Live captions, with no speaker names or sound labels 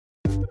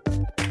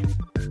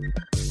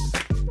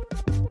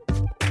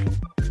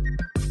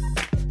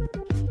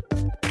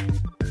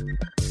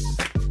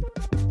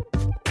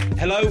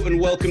Hello and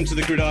welcome to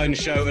the Gridiron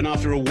Show. And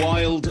after a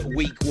wild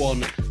week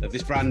one of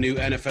this brand new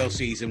NFL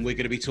season, we're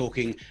going to be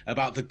talking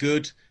about the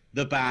good,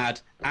 the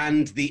bad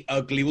and the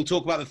ugly. We'll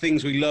talk about the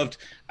things we loved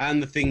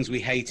and the things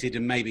we hated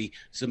and maybe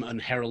some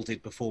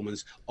unheralded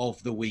performance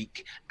of the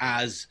week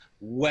as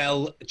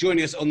well.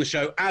 Joining us on the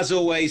show, as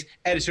always,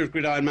 editor of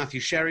Gridiron,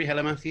 Matthew Sherry.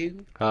 Hello,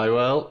 Matthew. Hi,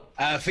 Will.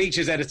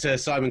 Features editor,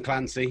 Simon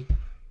Clancy.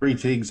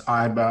 Greetings.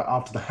 I'm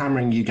after the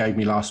hammering you gave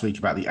me last week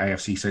about the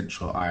AFC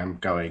Central, I am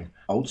going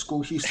old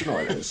school Houston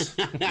Oilers.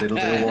 Little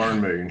bit of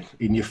Warren Moon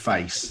in your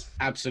face.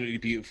 Absolutely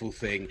beautiful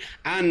thing.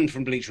 And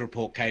from Bleacher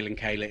Report,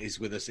 Kahler is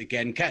with us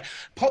again.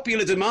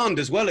 Popular demand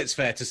as well, it's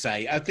fair to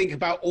say. I think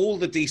about all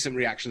the decent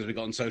reactions we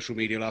got on social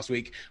media last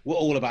week were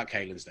all about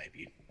Kalyn's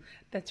debut.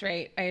 That's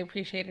right. I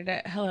appreciated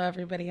it. Hello,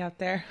 everybody out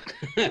there.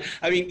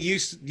 I mean, you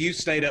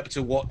stayed up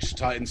to watch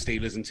Titans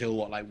Steelers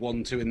until,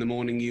 1, 2 in the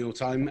morning your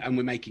time, and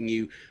we're making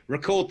you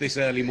record this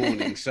early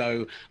morning.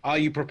 So are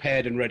you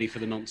prepared and ready for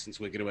the nonsense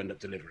we're going to end up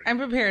delivering? I'm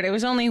prepared. It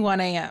was only 1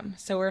 a.m.,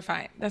 so we're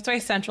fine. That's why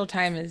Central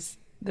Time is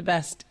the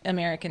best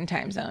American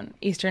time zone.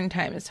 Eastern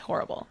Time is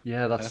horrible.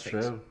 Yeah, that's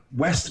true.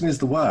 Western is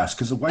the worst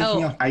because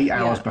waking up 8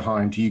 hours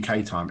behind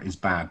UK time is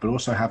bad, but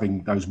also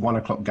having those 1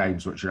 o'clock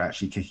games which are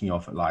actually kicking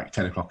off at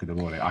 10 o'clock in the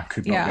morning, I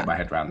could not get my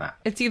head around that.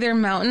 It's either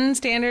Mountain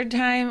Standard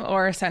Time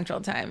or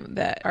Central Time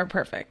that are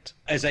perfect.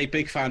 As a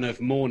big fan of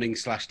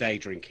morning/day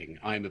drinking,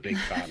 I'm a big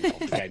fan of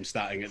the game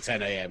starting at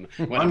 10 a.m.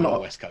 when I'm on the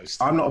West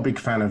Coast. I'm not a big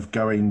fan of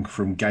going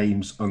from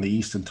games on the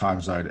Eastern time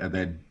zone and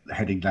then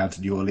heading down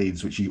to New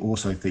Orleans, which you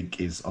also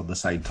think is on the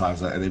same time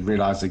zone, and then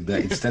realising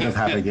that instead of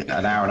having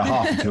an hour and a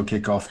half until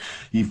kick-off,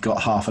 you've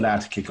got half an hour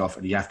to kick off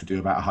and you have to do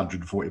about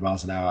 140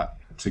 miles an hour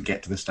to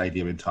get to the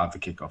stadium in time for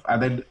kickoff.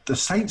 And then the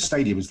Saints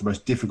Stadium is the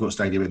most difficult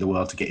stadium in the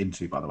world to get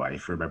into, by the way,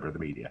 if you're a member of the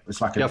media.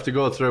 It's like you have to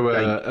go through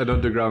an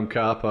underground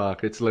car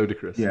park. It's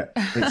ludicrous. Yeah,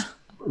 it's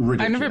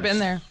ridiculous. I've never been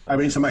there. I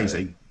mean, it's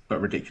amazing,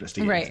 but ridiculous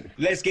to get into.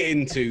 Let's get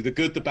into the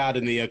good, the bad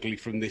and the ugly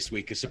from this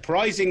week. A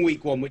surprising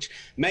week one, which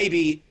may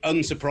be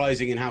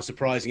unsurprising in how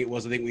surprising it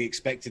was. I think we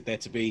expected there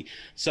to be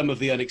some of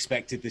the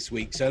unexpected this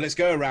week. So let's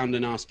go around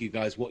and ask you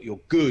guys what your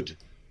good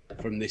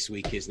from this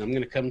week is. And I'm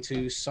going to come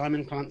to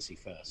Simon Clancy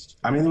first.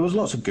 I mean, there was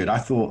lots of good. I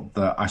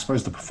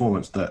suppose the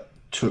performance that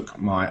took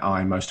my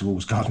eye most of all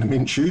was Gardner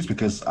Minshew's,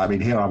 because, I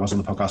mean, here I was on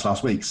the podcast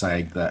last week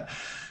saying that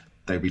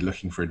they'd be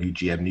looking for a new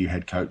GM, new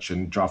head coach,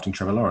 and drafting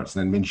Trevor Lawrence.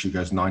 And then Minshew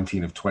goes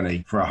 19 of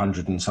 20 for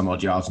 100 and some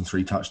odd yards and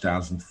 3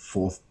 touchdowns and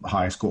 4th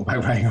highest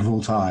quarterback rating of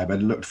all time,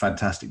 and looked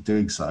fantastic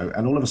doing so.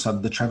 And all of a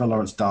sudden, the Trevor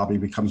Lawrence derby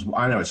becomes,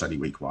 I know it's only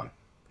week one,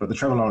 but the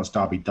Trevor Lawrence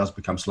derby does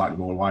become slightly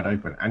more wide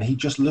open, and he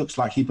just looks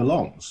like he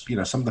belongs. You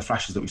know, some of the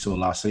flashes that we saw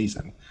last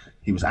season,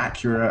 he was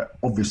accurate.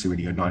 Obviously, when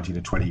you go 19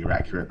 to 20, you're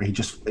accurate, but it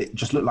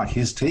just looked like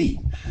his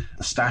team.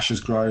 The stash has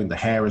grown, the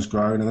hair has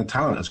grown, and the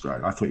talent has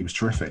grown. I thought he was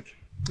terrific.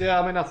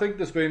 Yeah, I mean, I think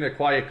there's been a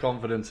quiet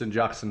confidence in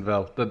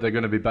Jacksonville that they're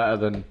going to be better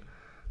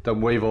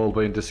than we've all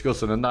been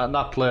discussing, and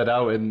that played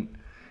out in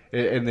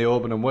the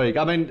opening week.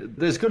 I mean,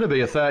 there's going to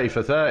be a 30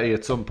 for 30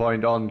 at some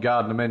point on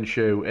Gardner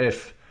Minshew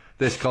if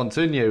this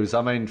continues.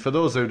 I mean, for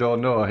those who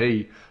don't know,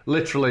 he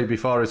literally,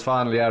 before his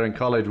final year in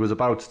college, was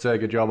about to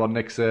take a job on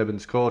Nick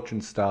Saban's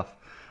coaching staff.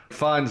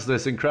 Finds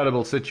this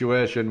incredible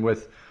situation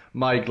with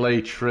Mike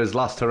Leach for his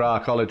last hurrah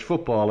college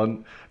football,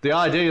 and the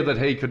idea that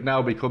he could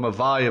now become a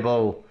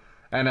viable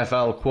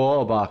NFL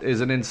quarterback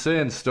is an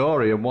insane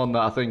story, and one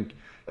that I think,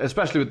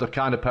 especially with the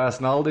kind of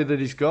personality that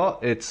he's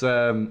got, it's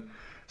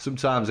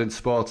sometimes in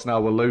sports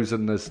now we're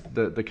losing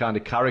the kind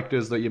of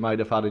characters that you might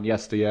have had in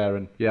yesteryear.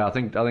 And yeah, I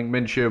think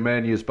Minshew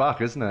Mania is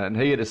back, isn't it? And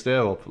here to stay,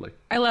 hopefully.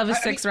 I love a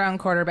 6th-round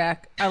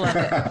quarterback. I love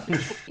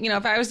it.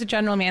 If I was the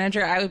general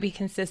manager, I would be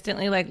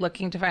consistently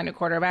looking to find a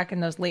quarterback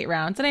in those late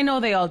rounds, and I know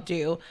they all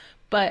do.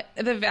 But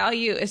the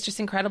value is just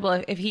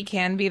incredible. If he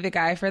can be the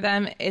guy for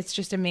them, it's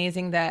just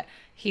amazing that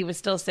he was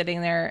still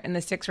sitting there in the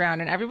 6th round.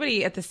 And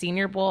everybody at the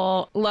Senior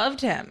Bowl loved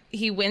him.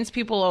 He wins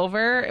people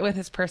over with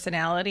his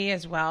personality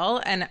as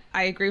well. And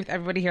I agree with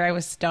everybody here. I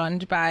was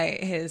stunned by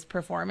his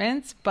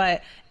performance.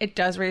 But it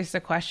does raise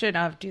the question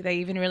of, do they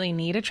even really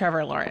need a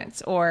Trevor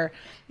Lawrence? Or,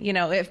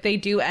 if they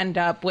do end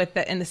up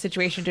in the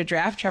situation to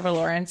draft Trevor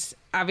Lawrence,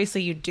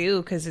 obviously you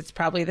do, because it's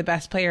probably the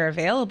best player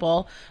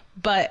available.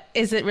 But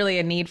is it really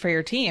a need for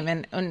your team?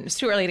 And it's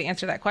too early to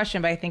answer that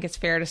question, but I think it's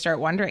fair to start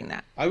wondering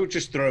that. I would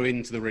just throw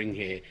into the ring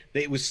here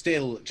that it was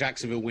still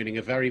Jacksonville winning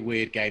a very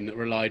weird game that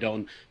relied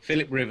on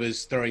Phillip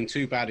Rivers throwing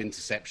 2 bad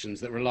interceptions,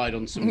 that relied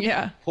on some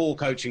poor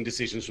coaching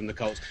decisions from the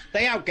Colts.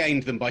 They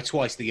outgained them by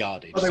twice the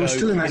yardage. Well,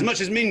 so as much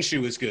as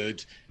Minshew was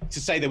good, to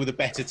say they were the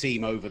better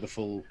team over the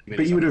full...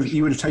 But you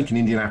would have taken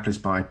Indianapolis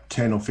by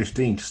 10 or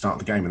 15 to start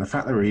the game, and the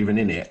fact they were even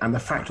in it, and the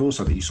fact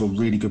also that you saw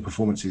really good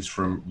performances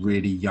from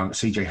really young...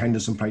 CJ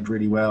Henderson played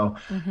really well.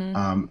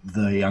 Mm-hmm.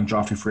 The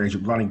undrafted free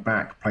agent running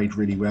back played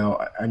really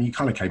well, and you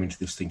kind of came into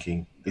this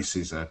thinking this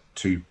is a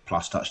 2+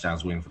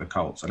 touchdowns win for the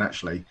Colts, and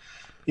actually,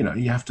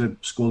 you have to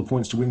score the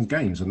points to win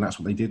games, and that's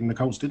what they did, and the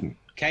Colts didn't.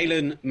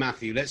 Kalyn,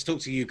 Matthew, let's talk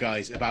to you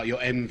guys about your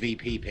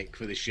MVP pick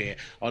for this year.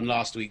 On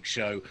last week's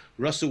show,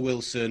 Russell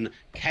Wilson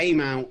came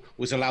out,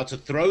 was allowed to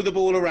throw the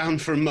ball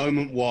around from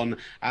moment one,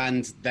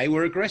 and they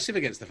were aggressive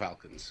against the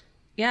Falcons.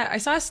 Yeah, I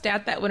saw a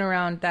stat that went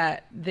around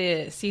that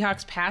the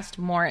Seahawks passed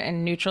more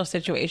in neutral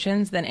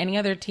situations than any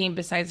other team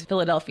besides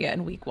Philadelphia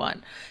in week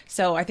one.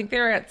 So I think they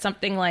were at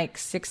something like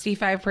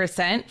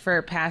 65%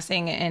 for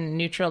passing in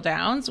neutral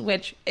downs,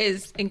 which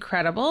is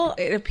incredible.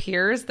 It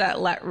appears that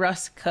let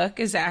Russ cook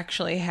is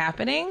actually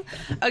happening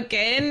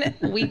again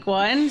week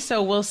one.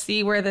 So we'll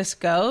see where this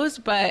goes.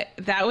 But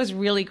that was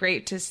really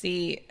great to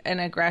see an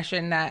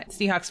aggression that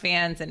Seahawks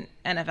fans and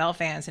NFL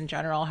fans in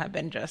general have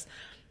been just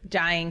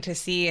dying to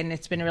see, and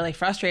it's been really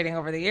frustrating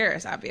over the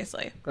years,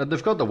 obviously. And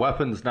they've got the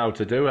weapons now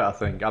to do it, I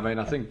think. I mean,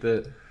 I think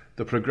the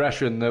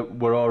progression that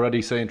we're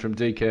already seeing from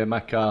DK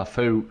Metcalf,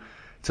 who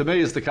to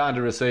me is the kind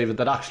of receiver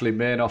that actually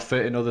may not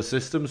fit in other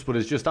systems, but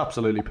is just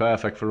absolutely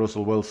perfect for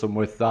Russell Wilson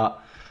with that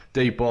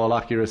deep ball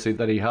accuracy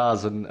that he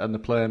has and the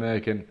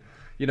playmaking.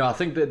 You know, I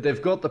think that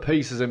they've got the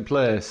pieces in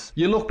place.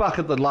 You look back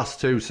at the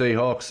last two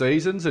Seahawks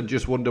seasons and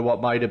just wonder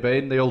what might have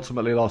been. They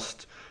ultimately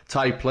lost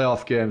tight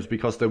playoff games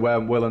because they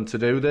weren't willing to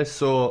do this.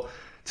 So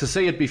to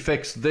see it be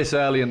fixed this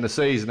early in the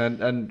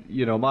season, and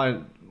you know, my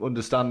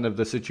understanding of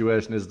the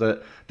situation is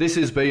that this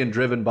is being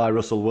driven by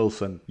Russell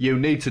Wilson. You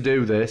need to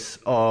do this,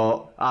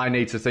 or I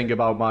need to think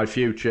about my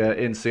future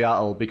in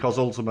Seattle, because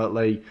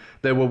ultimately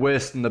they were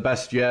wasting the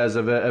best years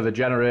of a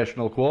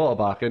generational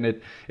quarterback,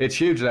 and it's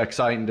hugely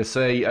exciting to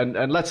see,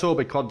 and let's hope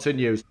it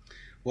continues.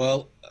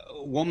 Well,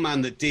 one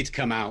man that did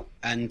come out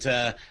and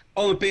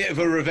on a bit of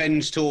a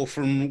revenge tour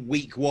from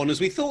week one, as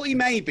we thought he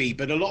may be,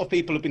 but a lot of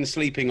people have been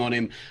sleeping on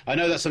him. I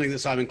know that's something that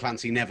Simon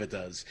Clancy never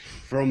does.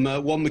 From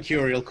one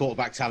mercurial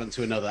quarterback talent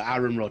to another,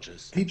 Aaron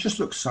Rodgers. He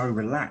just looks so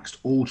relaxed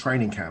all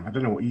training camp. I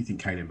don't know what you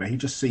think, Kalyn, but he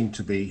just seemed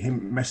to be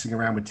him messing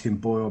around with Tim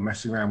Boyle,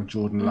 messing around with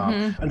Jordan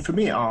Love. And for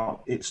me,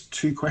 it's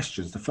two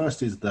questions. The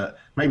first is that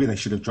maybe they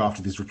should have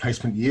drafted his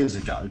replacement years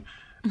ago.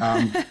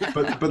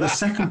 But the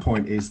second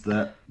point is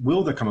that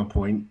will there come a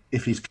point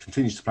if he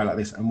continues to play like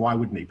this, and why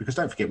wouldn't he? Because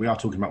don't forget, we are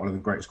talking about one of the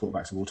greatest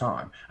quarterbacks of all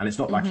time, and it's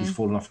not like he's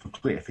fallen off a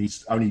cliff.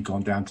 He's only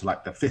gone down to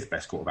like the fifth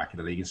best quarterback in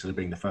the league instead of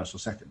being the first or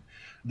second.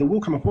 There will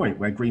come a point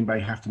where Green Bay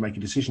have to make a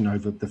decision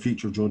over the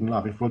future of Jordan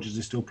Love if Rodgers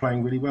is still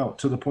playing really well,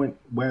 to the point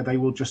where they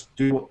will just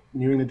do what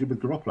New England did with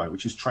Garoppolo,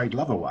 which is trade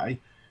Love away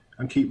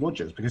and keep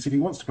Rodgers, because if he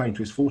wants to play into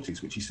his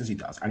 40s, which he says he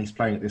does, and he's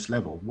playing at this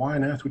level, why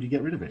on earth would you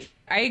get rid of it?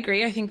 I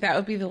agree. I think that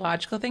would be the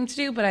logical thing to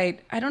do, but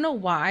I don't know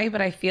why, but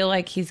I feel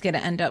like he's going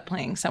to end up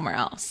playing somewhere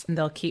else, and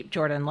they'll keep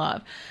Jordan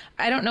Love.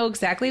 I don't know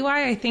exactly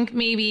why. I think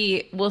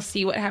maybe we'll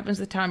see what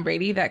happens with Tom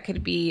Brady. That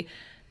could be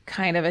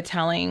kind of a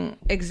telling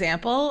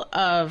example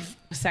of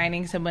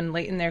signing someone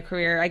late in their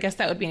career. I guess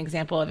that would be an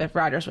example of if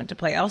Rodgers went to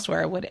play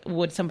elsewhere,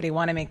 would somebody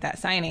want to make that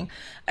signing?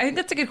 I think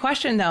that's a good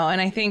question, though, and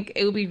I think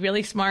it would be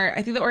really smart.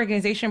 I think the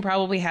organization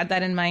probably had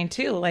that in mind,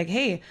 too. Like,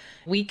 hey,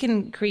 we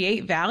can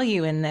create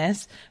value in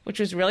this, which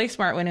was really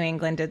smart when New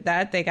England did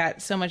that. They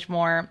got so much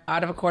more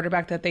out of a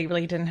quarterback that they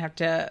really didn't have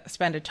to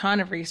spend a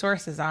ton of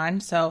resources on.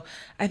 So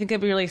I think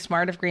it'd be really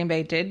smart if Green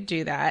Bay did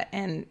do that.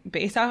 And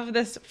based off of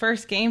this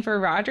first game for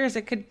Rodgers,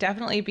 it could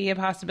definitely be a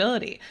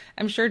possibility.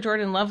 I'm sure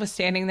Jordan Love was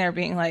standing there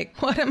being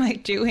like, what am I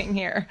doing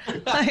here?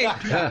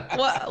 Like,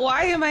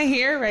 why am I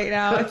here right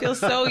now? I feel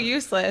so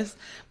useless.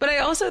 But I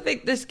also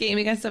think this game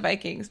against the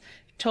Vikings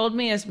told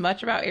me as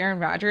much about Aaron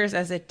Rodgers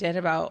as it did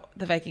about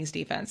the Vikings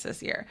defense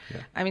this year.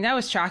 Yeah. I mean, that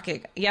was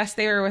shocking. Yes,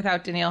 they were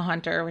without Danielle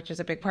Hunter, which is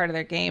a big part of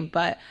their game,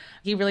 but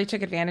he really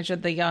took advantage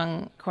of the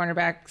young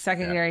cornerback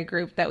secondary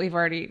group that we've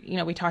already,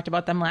 we talked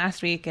about them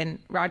last week, and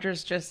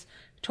Rodgers just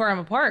tore him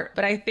apart.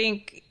 But I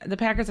think the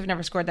Packers have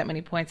never scored that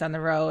many points on the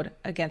road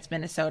against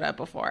Minnesota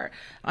before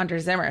under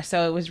Zimmer.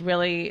 So it was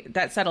really,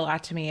 that said a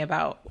lot to me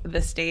about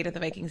the state of the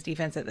Vikings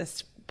defense at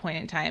this point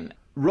in time.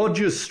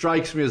 Rodgers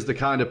strikes me as the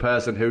kind of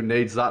person who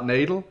needs that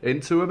needle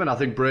into him, and I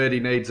think Brady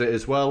needs it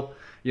as well.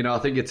 I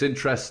think it's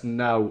interesting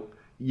now.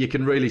 You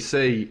can really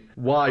see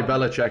why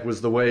Belichick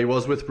was the way he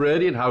was with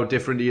Brady and how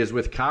different he is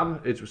with Cam.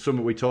 It's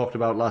something we talked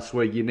about last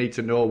week. You need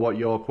to know what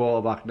your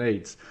quarterback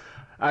needs.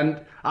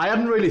 And I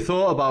hadn't really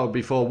thought about it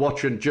before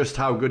watching just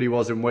how good he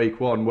was in week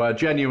one, where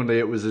genuinely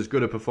it was as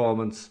good a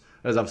performance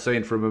as I've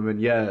seen from him in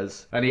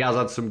years. And he has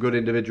had some good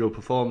individual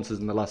performances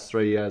in the last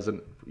 3 years,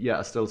 and yeah,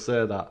 I still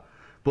say that.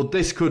 But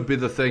this could be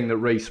the thing that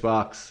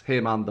re-sparks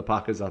him and the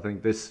Packers, I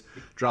think, this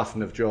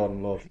drafting of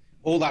Jordan Love.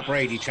 All that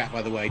Brady chat,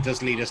 by the way,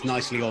 does lead us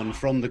nicely on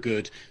from the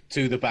good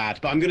to the bad.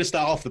 But I'm going to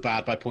start off the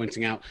bad by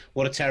pointing out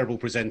what a terrible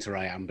presenter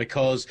I am,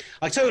 because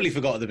I totally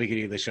forgot at the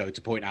beginning of the show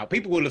to point out,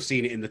 people will have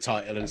seen it in the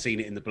title and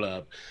seen it in the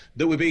blurb,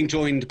 that we're being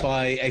joined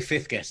by a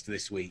fifth guest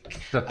this week.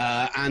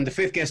 And the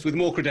fifth guest with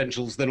more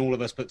credentials than all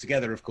of us put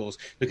together, of course,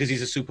 because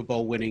he's a Super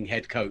Bowl winning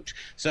head coach.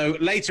 So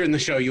later in the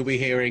show, you'll be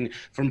hearing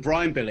from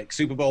Brian Billick,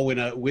 Super Bowl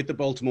winner with the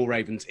Baltimore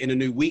Ravens, in a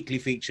new weekly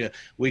feature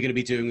we're going to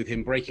be doing with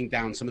him, breaking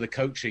down some of the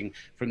coaching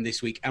from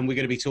this week. And we're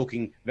going to be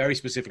talking very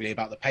specifically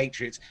about the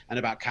Patriots and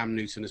about Cam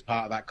Newton as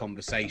part of that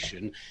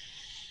conversation.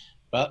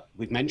 But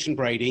we've mentioned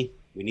Brady.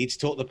 We need to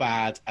talk the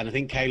bad. And I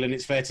think, Kalyn,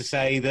 it's fair to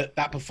say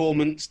that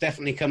performance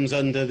definitely comes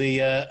under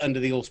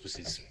the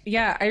auspices.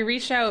 Yeah, I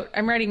reached out.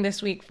 I'm writing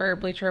this week for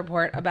Bleacher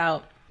Report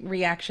about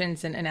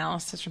reactions and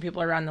analysis from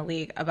people around the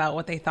league about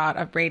what they thought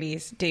of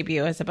Brady's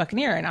debut as a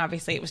Buccaneer. And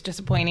obviously it was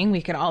disappointing.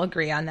 We could all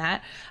agree on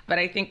that. But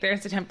I think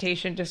there's a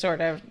temptation to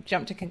sort of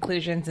jump to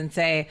conclusions and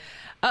say,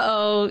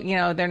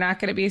 they're not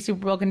going to be a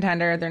Super Bowl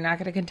contender. They're not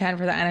going to contend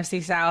for the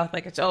NFC South.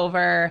 Like, it's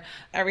over.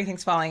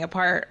 Everything's falling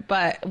apart.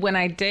 But when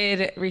I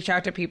did reach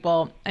out to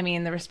people, I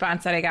mean, the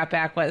response that I got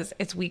back was,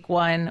 it's week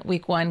one.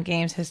 Week one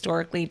games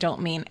historically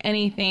don't mean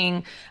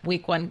anything.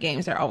 Week one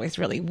games are always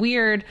really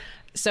weird.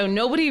 So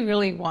nobody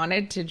really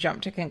wanted to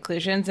jump to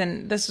conclusions.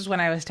 And this is when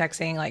I was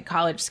texting like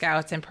college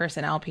scouts and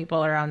personnel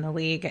people around the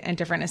league and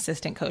different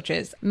assistant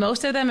coaches.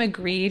 Most of them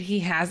agreed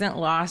he hasn't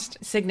lost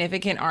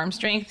significant arm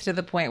strength to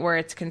the point where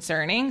it's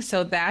concerning.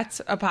 So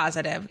that's a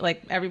positive.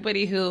 Like,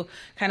 everybody who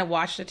kind of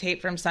watched the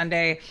tape from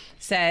Sunday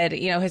said,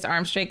 his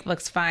arm strength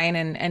looks fine.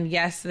 And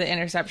yes, the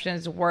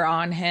interceptions were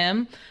on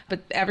him. But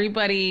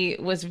everybody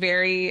was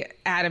very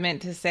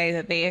adamant to say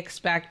that they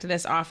expect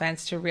this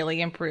offense to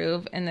really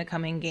improve in the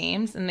coming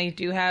games. And they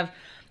do have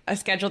a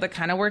schedule that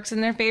kind of works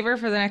in their favor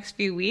for the next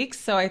few weeks.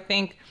 So I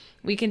think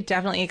we can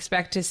definitely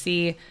expect to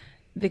see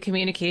the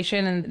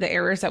communication and the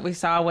errors that we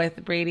saw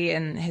with Brady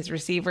and his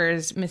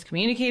receivers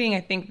miscommunicating.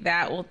 I think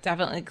that will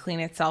definitely clean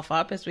itself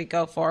up as we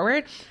go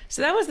forward.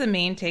 So that was the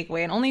main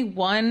takeaway. And only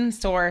one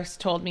source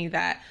told me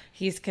that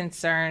he's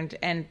concerned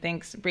and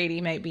thinks Brady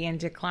might be in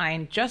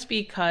decline just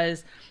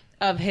because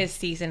of his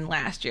season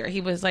last year. He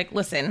was like,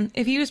 listen,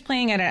 if he was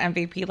playing at an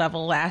MVP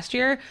level last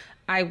year,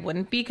 I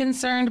wouldn't be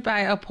concerned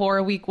by a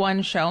poor week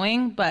one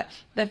showing, but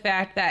the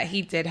fact that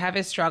he did have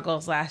his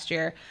struggles last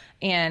year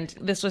and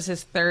this was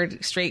his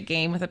third straight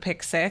game with a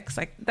pick six,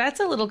 like,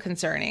 that's a little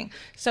concerning.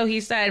 So he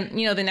said,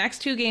 the next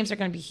two games are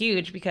going to be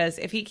huge because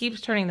if he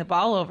keeps turning the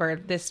ball over,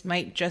 this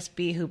might just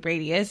be who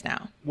Brady is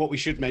now. What we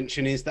should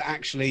mention is that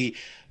actually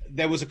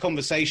there was a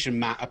conversation,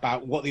 Matt,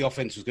 about what the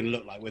offense was going to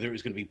look like, whether it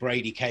was going to be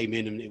Brady came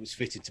in and it was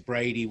fitted to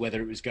Brady,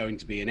 whether it was going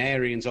to be an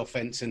Arians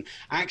offense. And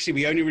actually,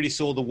 we only really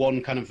saw the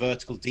one kind of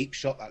vertical deep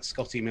shot, that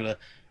Scotty Miller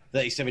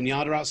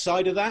 37-yarder.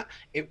 Outside of that,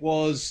 it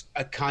was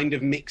a kind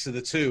of mix of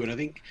the two. And I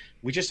think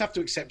we just have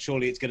to accept,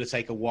 surely, it's going to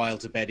take a while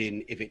to bed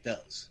in if it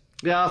does.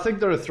 Yeah, I think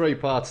there are three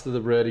parts to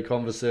the Brady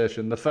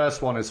conversation. The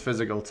first one is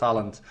physical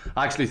talent.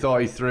 I actually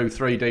thought he threw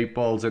 3 deep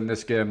balls in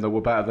this game that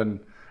were better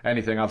than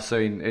anything I've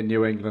seen in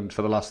New England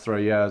for the last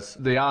 3 years.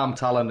 The arm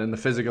talent and the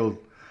physical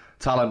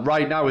talent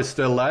right now is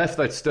still there. If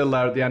that's still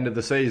there at the end of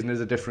the season is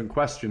a different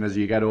question as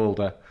you get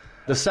older.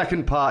 The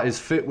second part is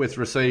fit with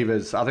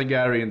receivers. I think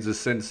Arians has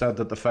since said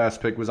that the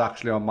first pick was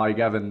actually on Mike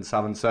Evans,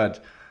 having said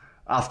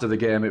after the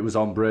game it was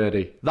on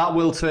Brady. That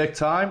will take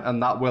time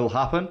and that will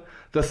happen.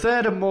 The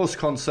third and most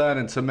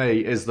concerning to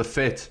me is the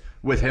fit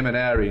with him and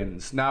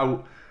Arians.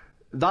 Now,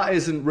 that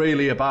isn't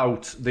really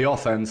about the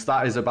offense,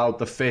 that is about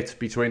the fit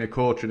between a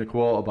coach and a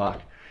quarterback.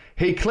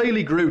 He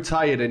clearly grew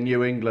tired in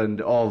New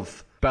England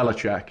of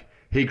Belichick.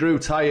 He grew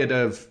tired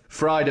of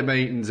Friday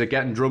meetings of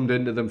getting drummed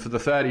into them for the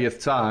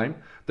 30th time,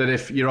 that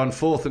if you're on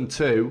 4th and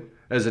 2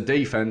 as a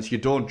defence, you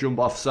don't jump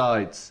off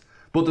sides.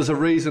 But there's a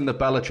reason that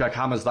Belichick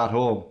hammers that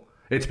home.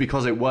 It's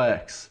because it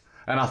works.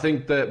 And I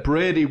think that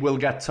Brady will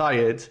get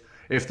tired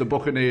if the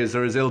Buccaneers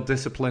are as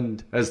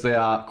ill-disciplined as they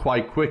are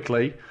quite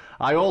quickly.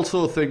 I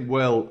also think,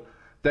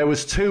 there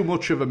was too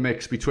much of a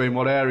mix between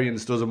what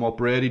Arians does and what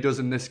Brady does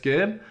in this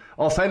game.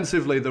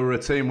 Offensively, they were a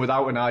team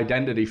without an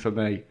identity for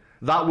me.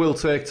 That will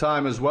take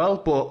time as well,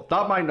 but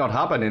that might not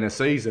happen in a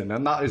season,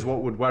 and that is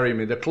what would worry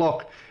me. The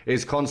clock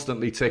is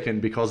constantly ticking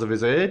because of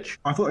his age.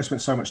 I thought I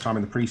spent so much time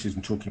in the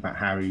preseason talking about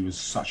how he was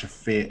such a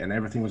fit and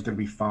everything was going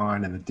to be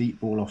fine, and the deep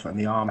ball off and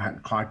the arm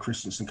had Clyde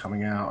Christensen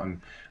coming out and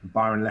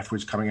Byron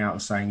Leftwich coming out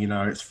and saying,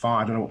 it's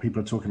fine, I don't know what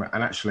people are talking about.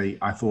 And actually,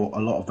 I thought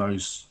a lot of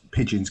those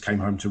pigeons came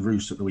home to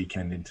roost at the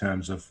weekend in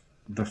terms of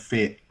the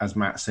fit, as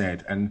Matt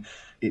said, and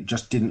it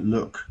just didn't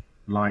look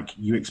like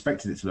you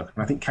expected it to look.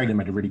 And I think Kalyn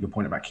made a really good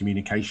point about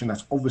communication.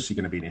 That's obviously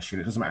going to be an issue.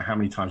 And it doesn't matter how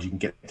many times you can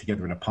get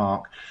together in a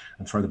park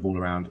and throw the ball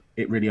around.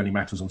 It really only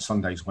matters on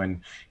Sundays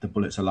when the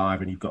bullets are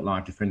live and you've got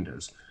live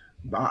defenders.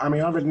 I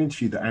mean, I read an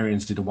interview that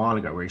Arians did a while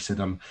ago where he said,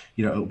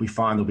 it'll be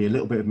fine. There'll be a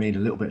little bit of me and a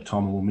little bit of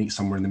Tom, and we'll meet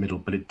somewhere in the middle.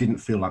 But it didn't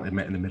feel like they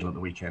met in the middle of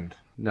the weekend.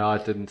 No,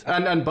 it didn't.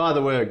 And by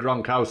the way,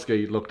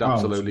 Gronkowski looked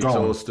absolutely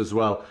toast as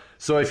well.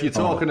 So if you're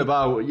talking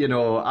about,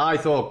 I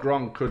thought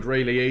Gronk could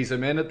really ease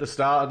him in at the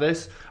start of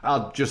this.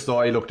 I just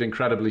thought he looked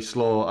incredibly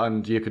slow,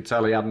 and you could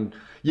tell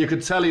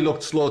he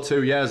looked slow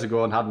 2 years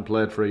ago and hadn't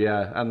played for a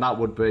year, and that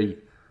would be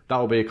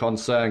a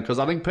concern, because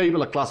I think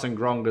people are classing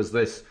Gronk as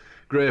this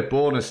great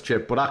bonus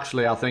chip, but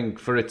actually I think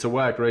for it to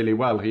work really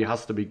well, he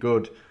has to be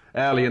good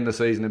early in the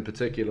season in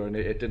particular, and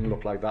it didn't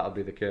look like that would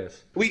be the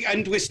case.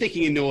 We're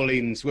sticking in New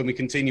Orleans when we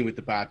continue with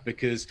the bad,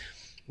 because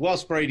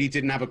whilst Brady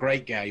didn't have a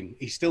great game,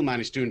 he still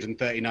managed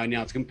 239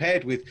 yards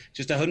compared with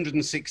just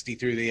 160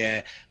 through the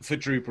air for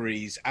Drew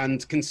Brees.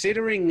 And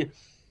considering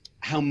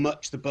how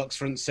much the Bucs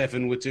front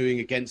seven were doing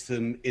against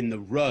them in the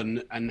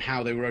run and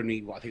how they were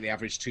only, I think they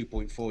averaged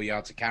 2.4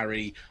 yards a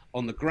carry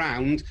on the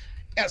ground.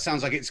 That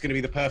sounds like it's going to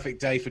be the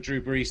perfect day for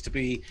Drew Brees to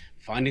be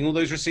finding all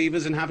those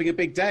receivers and having a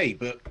big day,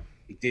 but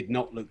it did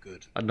not look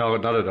good. No,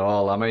 not at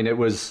all. I mean,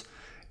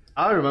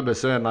 I remember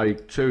saying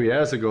like 2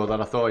 years ago that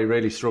I thought he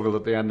really struggled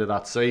at the end of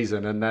that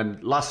season, and then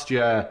last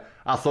year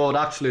I thought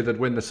actually they'd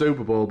win the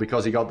Super Bowl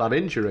because he got that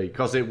injury,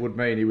 because it would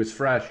mean he was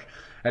fresh.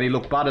 And he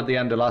looked bad at the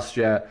end of last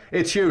year.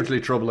 It's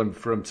hugely troubling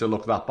for him to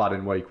look that bad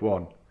in week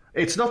one.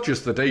 It's not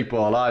just the deep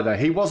ball either.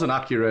 He wasn't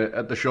accurate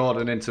at the short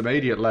and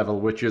intermediate level,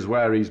 which is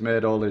where he's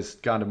made all his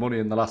kind of money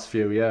in the last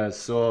few years.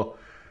 So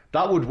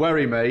that would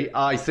worry me.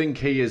 I think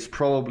he is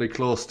probably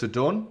close to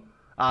done.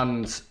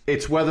 And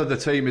it's whether the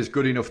team is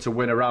good enough to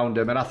win around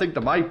him. And I think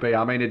they might be.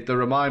 I mean, they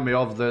remind me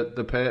of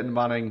the Peyton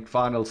Manning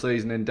final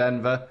season in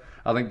Denver.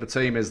 I think the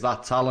team is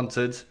that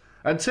talented.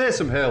 And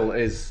Taysom Hill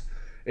is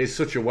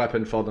such a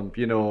weapon for them.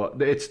 You know,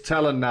 it's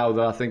telling now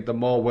that I think they're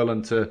more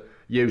willing to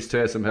use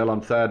Taysom Hill on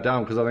third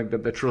down, because I think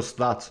that they trust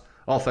that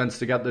offense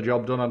to get the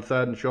job done on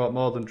third and short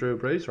more than Drew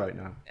Brees right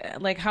now.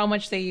 Like how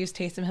much they use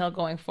Taysom Hill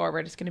going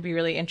forward is going to be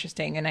really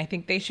interesting, and I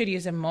think they should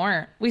use him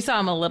more. We saw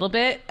him a little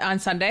bit on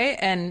Sunday,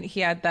 and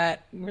he had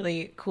that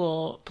really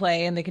cool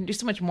play, and they can do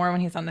so much more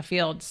when he's on the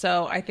field.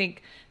 So I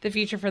think the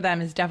future for them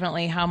is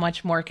definitely how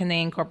much more can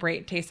they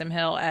incorporate Taysom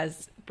Hill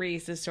as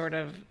Brees is sort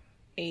of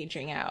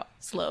aging out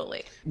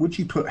slowly. Would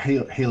you put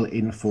Hill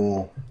in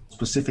for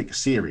specific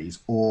series,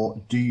 or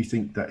do you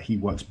think that he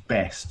works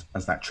best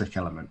as that trick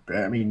element?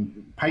 I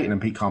mean, Peyton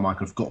and Pete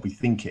Carmichael have got to be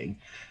thinking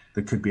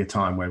there could be a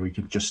time where we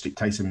could just stick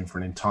Taysom in for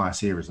an entire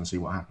series and see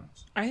what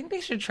happens. I think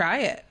they should try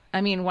it.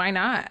 I mean, why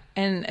not?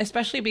 And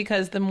especially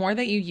because the more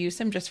that you use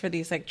him just for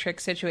these like trick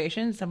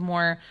situations, the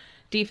more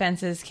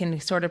defenses can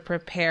sort of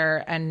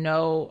prepare and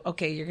know,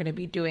 okay, you're going to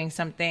be doing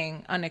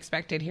something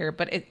unexpected here,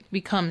 but it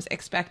becomes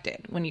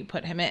expected when you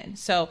put him in.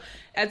 So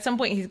at some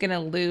point, he's going to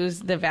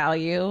lose the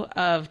value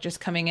of just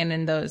coming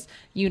in those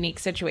unique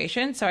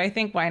situations. So I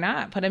think why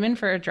not put him in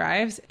for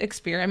drives,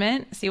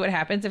 experiment, see what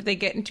happens if they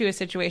get into a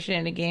situation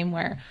in a game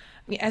where,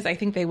 as I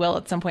think they will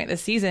at some point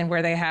this season,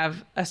 where they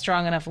have a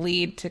strong enough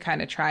lead to kind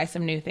of try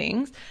some new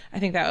things. I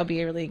think that would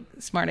be a really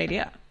smart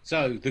idea.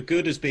 So the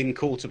good has been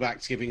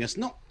quarterbacks giving us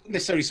not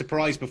necessarily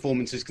surprise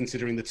performances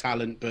considering the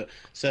talent, but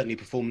certainly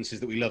performances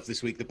that we love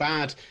this week. The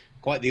bad,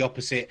 quite the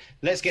opposite.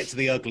 Let's get to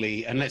the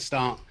ugly, and let's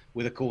start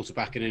with a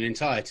quarterback and an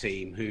entire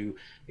team who,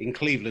 in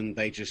Cleveland,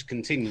 they just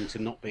continue to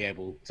not be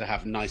able to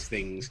have nice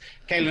things.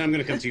 Kalyn, I'm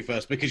going to come to you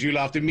first because you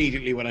laughed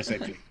immediately when I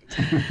said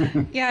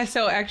Cleveland. Yeah,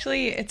 so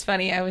actually, it's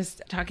funny. I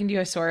was talking to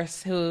a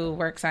source who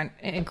works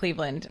in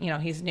Cleveland. You know,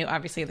 he's new.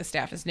 Obviously, the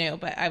staff is new,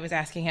 but I was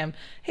asking him,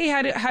 hey,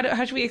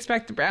 how should we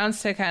expect the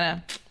Browns to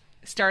kind of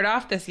start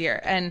off this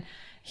year? And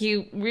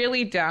he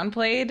really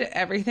downplayed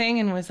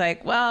everything and was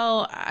like,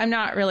 well, I'm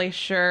not really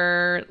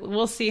sure.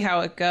 We'll see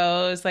how it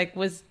goes. Like,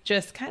 was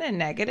just kind of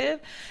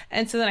negative.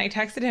 And so then I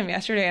texted him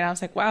yesterday and I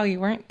was like, wow, you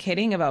weren't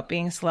kidding about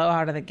being slow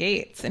out of the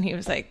gates. And he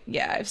was like,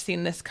 yeah, I've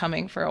seen this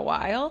coming for a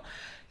while.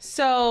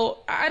 So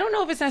I don't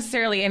know if it's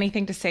necessarily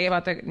anything to say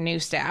about the new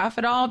staff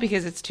at all,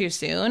 because it's too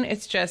soon.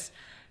 It's just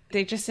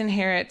they just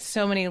inherit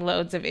so many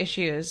loads of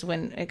issues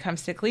when it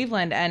comes to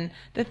Cleveland. And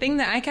the thing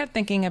that I kept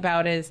thinking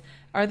about is,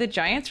 are the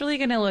Giants really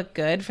going to look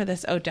good for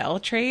this Odell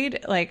trade?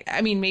 Like,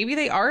 I mean, maybe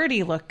they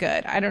already look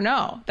good. I don't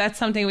know. That's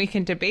something we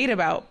can debate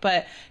about.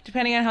 But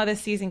depending on how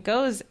this season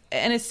goes,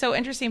 and it's so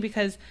interesting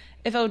because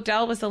if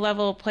Odell was the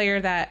level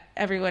player that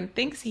everyone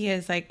thinks he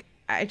is, like,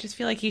 I just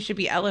feel like he should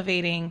be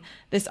elevating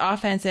this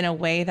offense in a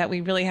way that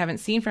we really haven't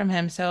seen from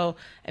him. So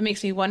it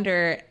makes me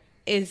wonder,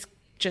 is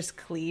just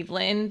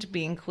Cleveland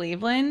being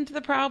Cleveland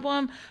the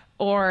problem,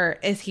 or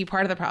is he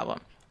part of the problem?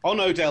 On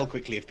Odell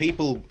quickly, if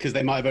people, because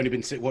they might have only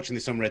been watching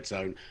this on Red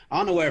Zone,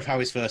 aren't aware of how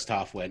his first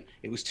half went,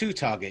 it was 2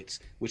 targets,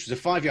 which was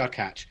a 5-yard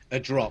catch, a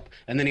drop,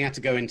 and then he had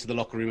to go into the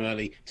locker room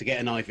early to get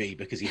an IV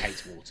because he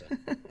hates water.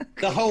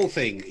 The whole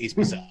thing is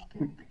bizarre.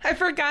 I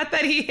forgot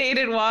that he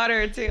hated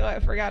water, too. I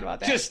forgot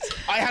about that.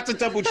 I had to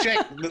double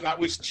check that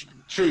was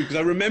true because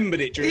I remembered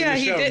it during the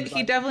show. Yeah,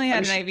 he definitely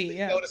had an IV.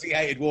 Yeah, he told us he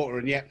hated water,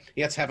 and yet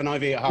he had to have an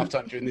IV at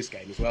halftime during this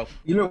game as well.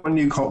 You know what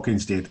Nuke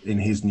Hopkins did in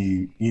his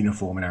new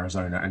uniform in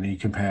Arizona, and you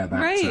compare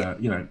that right.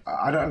 to,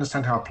 I don't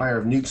understand how a player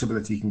of Nuke's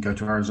ability can go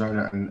to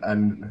Arizona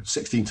and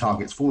 16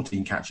 targets,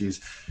 14 catches,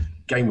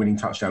 game-winning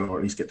touchdown, or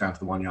at least get down to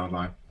the 1-yard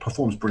line,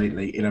 performs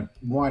brilliantly in a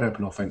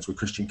wide-open offense with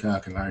Christian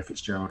Kirk and Larry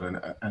Fitzgerald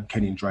and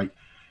Kenyon Drake.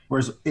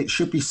 Whereas it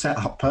should be set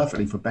up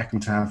perfectly for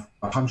Beckham to have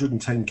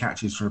 110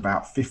 catches for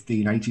about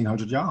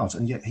 1,800 yards.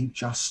 And yet he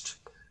just,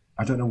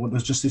 I don't know what,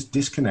 there's just this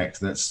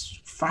disconnect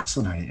that's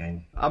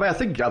fascinating. I mean, I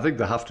think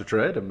they have to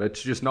trade him.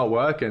 It's just not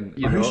working.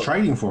 Who's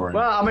trading for him?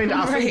 Well, I mean,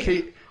 I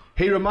think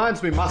he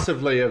reminds me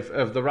massively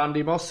of the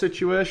Randy Moss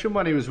situation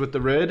when he was with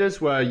the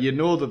Raiders, where you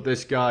know that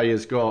this guy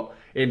has got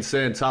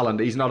insane talent.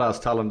 He's not as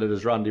talented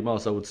as Randy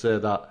Moss, I would say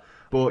that.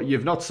 But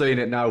you've not seen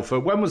it now. For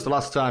when was the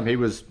last time he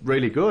was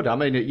really good? I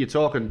mean, you're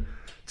talking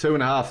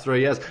 2.5,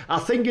 3 years. I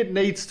think it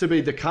needs to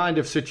be the kind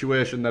of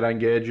situation that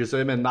engages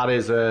him, and that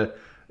is a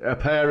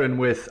pairing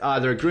with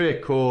either a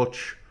great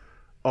coach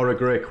or a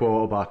great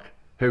quarterback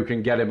who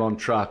can get him on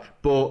track.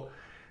 But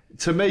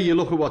to me, you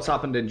look at what's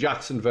happened in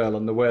Jacksonville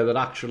and the way that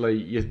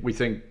actually we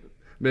think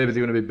maybe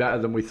they're going to be better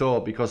than we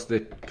thought because they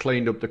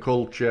cleaned up the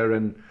culture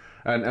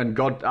and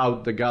got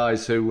out the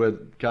guys who were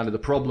kind of the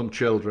problem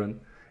children.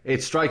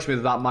 It strikes me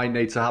that might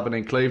need to happen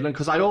in Cleveland,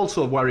 because I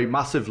also worry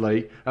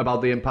massively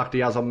about the impact he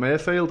has on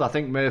Mayfield. I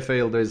think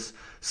Mayfield is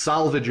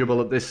salvageable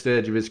at this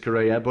stage of his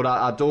career, but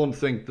I don't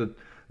think that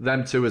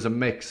them two as a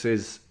mix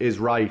is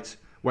right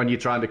when you're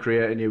trying to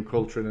create a new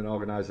culture in an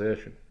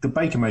organisation. The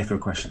Baker Mayfield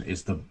question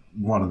is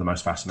one of the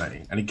most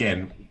fascinating. And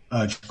again,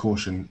 urge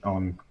caution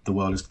on the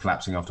world is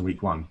collapsing after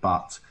week one,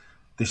 but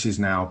this is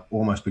now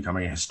almost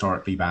becoming a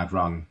historically bad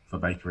run for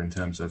Baker in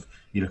terms of,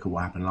 you look at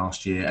what happened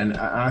last year. And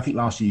I think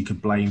last year you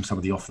could blame some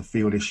of the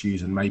off-the-field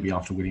issues, and maybe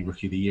after winning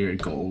Rookie of the Year,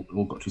 it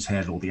all got to his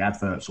head, all the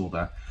adverts, all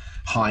the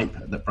hype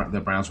that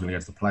the Browns were going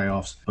to go to the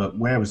playoffs. But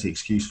where was the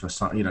excuse for,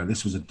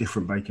 this was a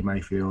different Baker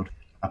Mayfield,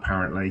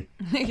 apparently.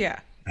 Yeah.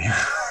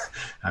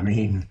 I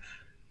mean,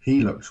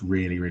 he looks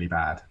really, really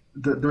bad.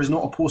 There is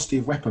not a paucity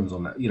of weapons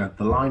on that.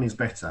 The line is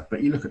better.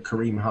 But you look at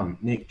Kareem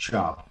Hunt, Nick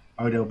Chubb,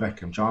 Odell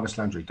Beckham, Jarvis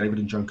Landry, David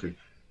Njoku.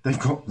 They've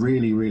got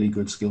really, really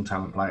good skill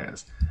talent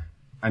players.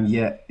 And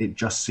yet it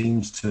just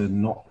seems to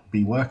not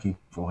be working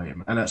for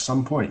him. And at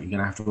some point, you're going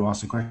to have to ask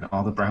the question,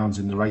 are the Browns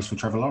in the race for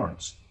Trevor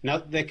Lawrence? Now,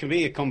 there can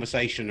be a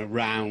conversation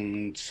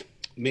around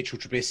Mitchell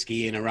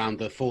Trubisky and around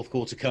the fourth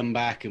quarter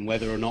comeback and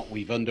whether or not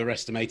we've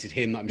underestimated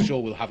him. I'm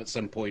sure we'll have at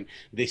some point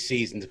this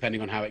season,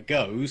 depending on how it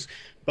goes.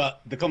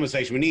 But the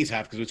conversation we need to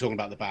have, because we're talking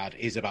about the bad,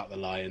 is about the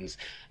Lions.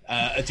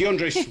 A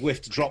DeAndre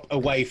Swift drop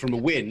away from a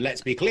win.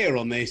 Let's be clear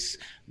on this.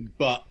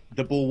 But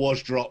the ball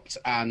was dropped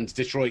and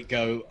Detroit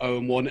go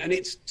 0-1. And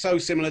it's so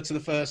similar to the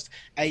first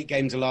 8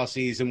 games of last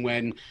season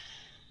when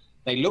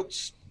they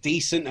looked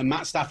decent and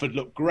Matt Stafford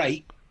looked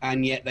great,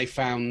 and yet they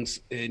found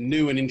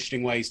new and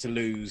interesting ways to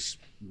lose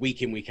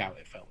week in, week out,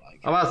 it felt like.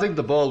 I think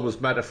the ball was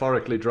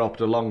metaphorically dropped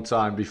a long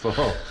time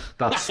before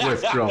that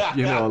Swift drop.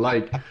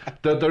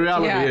 The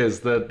reality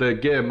is that the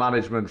game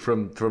management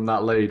from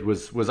that lead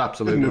was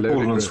absolutely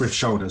ludicrous. Ball on Swift's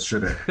shoulders,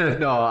 should it?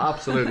 No,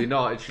 absolutely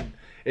not.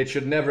 It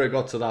should never have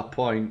got to that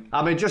point.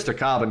 I mean, just a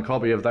carbon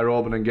copy of their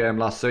opening game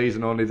last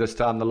season, only this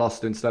time they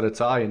lost instead of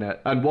tying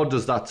it. And what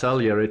does that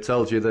tell you? It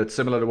tells you that,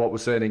 similar to what we're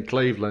saying in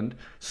Cleveland,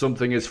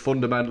 something is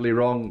fundamentally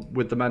wrong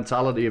with the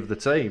mentality of the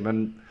team.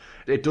 And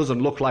it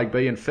doesn't look like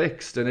being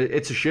fixed. And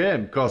it's a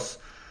shame, because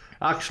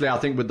actually I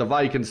think with the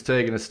Vikings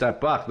taking a step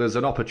back, there's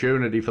an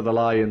opportunity for the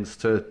Lions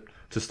to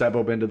step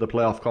up into the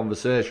playoff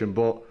conversation.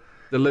 But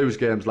they lose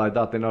games like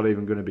that, they're not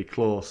even going to be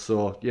close.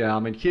 So, yeah, I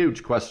mean,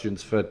 huge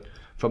questions for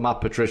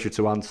Matt Patricia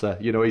to answer.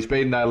 He's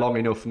been there long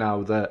enough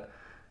now that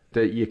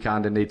you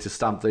kind of need to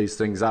stamp these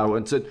things out.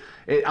 And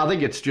I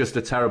think it's just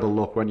a terrible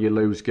look when you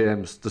lose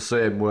games the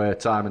same way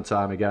time and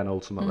time again,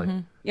 ultimately. Mm-hmm.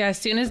 Yeah, as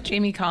soon as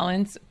Jamie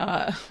Collins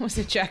was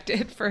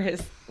ejected for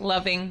his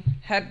loving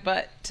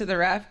headbutt to the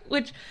ref,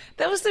 which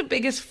that was the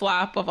biggest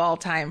flop of all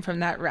time from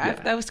that ref.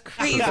 Yeah. That was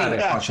crazy.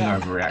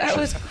 That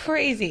was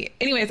crazy.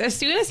 Anyways, as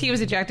soon as he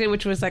was ejected,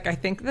 which was I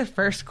think the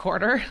first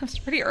quarter, it was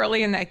pretty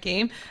early in that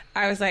game,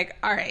 I was like,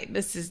 all right,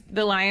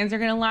 the Lions are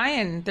going to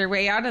lion their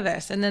way out of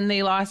this. And then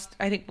they lost,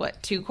 I think,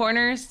 2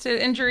 corners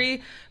to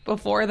injury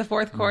before the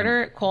fourth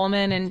quarter,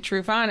 Coleman and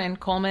Trufant, and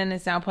Coleman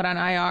is now put on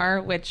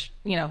IR, which,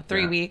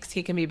 3 weeks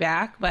he can be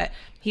back, but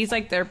he's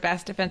their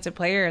best defensive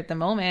player at the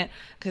moment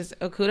because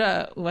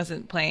Okudah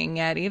wasn't playing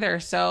yet either.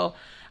 So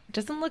it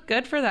doesn't look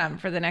good for them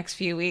for the next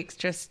few weeks.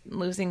 Just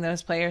losing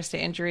those players to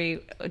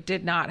injury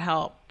did not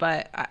help.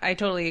 But I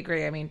totally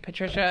agree. I mean,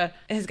 Patricia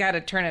has got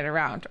to turn it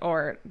around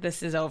or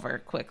this is over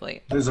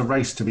quickly. There's a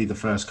race to be the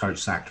first coach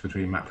sacked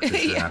between Matt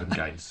Patricia and Adam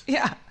Gase.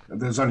 Yeah.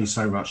 There's only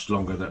so much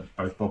longer that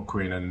both Bob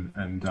Quinn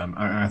and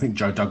I think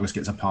Joe Douglas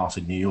gets a pass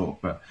in New York,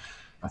 but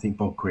I think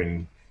Bob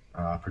Quinn,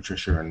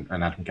 Patricia and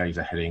Adam Gase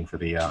are heading for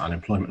the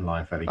unemployment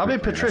line fairly quickly. I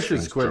mean,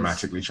 Patricia's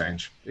dramatically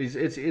change. It's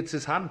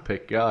his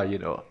handpicked guy,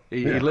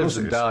 He lives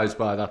and dies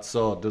by that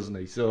sword, doesn't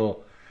he?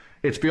 So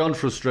it's beyond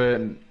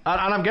frustrating.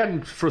 And I'm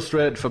getting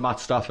frustrated for Matt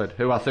Stafford,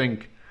 who I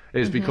think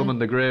is becoming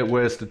the great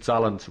wasted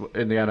talent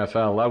in the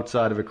NFL.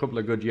 Outside of a couple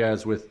of good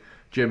years with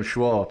Jim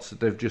Schwartz,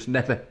 they've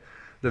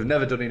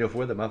never done enough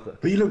with him, have they?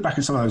 But you look back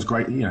at some of those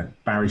great,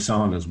 Barry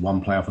Sanders,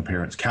 1 playoff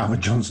appearance,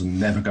 Calvin Johnson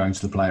never going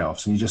to the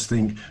playoffs, and you just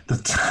think the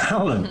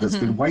talent that's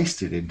been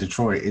wasted in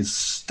Detroit is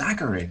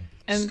staggering.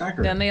 And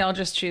then they all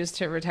just choose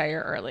to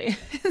retire early.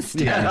 Yeah,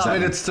 exactly. I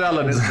mean, it's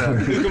telling, isn't it?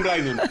 Who can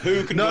blame them?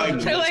 Who can blame them?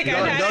 They're like,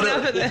 I've had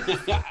enough of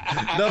this.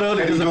 Not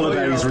only does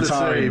it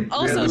retiring.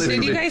 Also,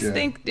 didn't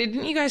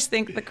you guys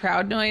think the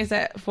crowd noise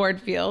at Ford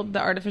Field,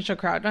 the artificial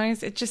crowd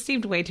noise, it just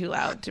seemed way too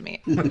loud to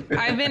me.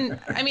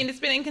 It's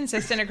been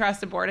inconsistent across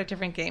the board at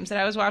different games that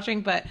I was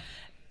watching, but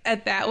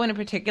at that one in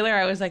particular,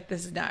 I was like,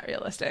 this is not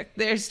realistic.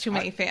 There's too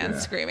many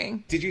fans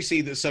screaming. Did you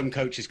see that some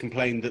coaches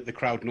complained that the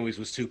crowd noise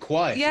was too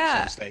quiet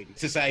at some stage?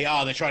 To say,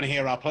 they're trying to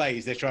hear our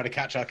plays, they're trying to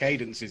catch our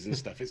cadences and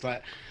stuff. It's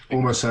like...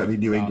 Almost certainly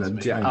New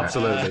England. Yeah,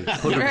 absolutely.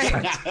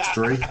 100%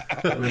 history.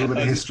 A little bit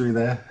of history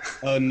there.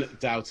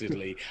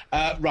 Undoubtedly.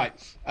 Right.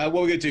 What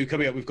we're going to do,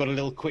 coming up, we've got a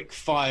little quick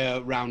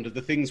fire round of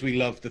the things we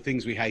loved, the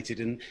things we hated,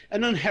 and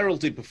an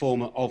unheralded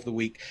performer of the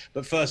week.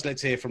 But first,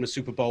 let's hear from a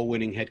Super Bowl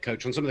winning head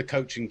coach on some of the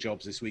coaching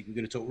jobs this week. We're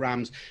going to talk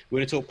Rams, we're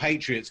going to talk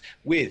Patriots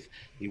with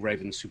the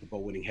Ravens Super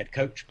Bowl winning head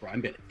coach,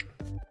 Brian Billick.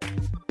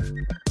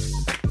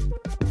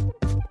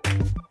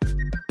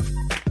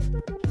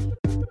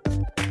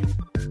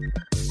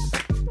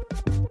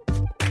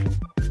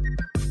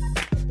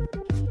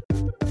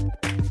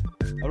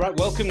 All right,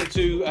 welcome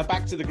to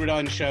Back to the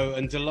Gridiron Show,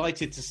 and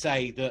delighted to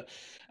say that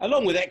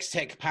along with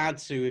ex-Tech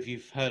Pads, who, if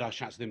you've heard our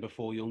chats with him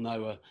before, you'll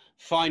know are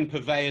fine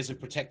purveyors of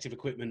protective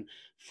equipment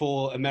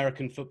for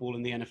American football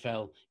and the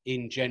NFL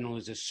in general,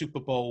 as a Super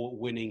Bowl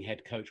winning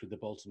head coach with the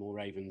Baltimore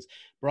Ravens.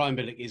 Brian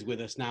Billick is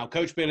with us now.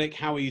 Coach Billick,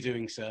 how are you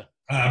doing, sir?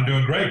 I'm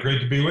doing great. Great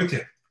to be with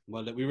you.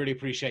 Well, look, we really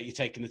appreciate you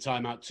taking the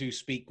time out to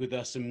speak with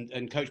us,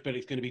 and Coach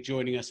Billick's going to be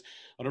joining us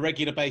on a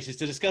regular basis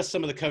to discuss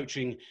some of the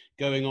coaching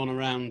going on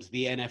around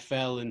the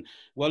NFL. And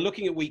we're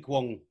looking at week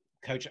one,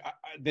 Coach.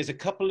 There's a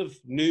couple of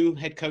new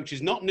head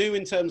coaches, not new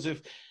in terms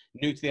of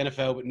new to the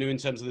NFL, but new in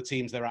terms of the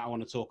teams they're at I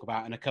want to talk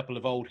about, and a couple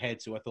of old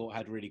heads who I thought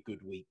had really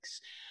good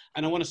weeks.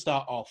 And I want to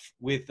start off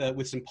with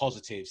some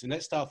positives. And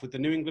let's start with the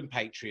New England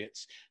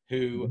Patriots,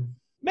 who...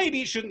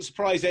 maybe it shouldn't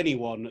surprise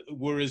anyone,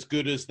 were as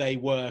good as they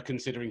were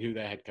considering who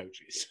their head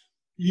coach is.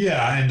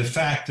 Yeah, and the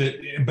fact that,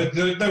 but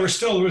there was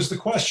the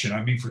question.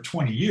 I mean, for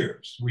 20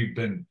 years, we've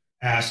been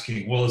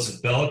asking, well, is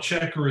it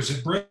Belichick or is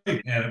it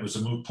Brady? And it was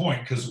a moot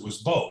point because it was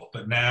both.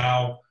 But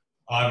now,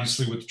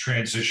 obviously, with the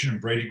transition and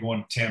Brady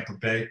going to Tampa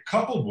Bay,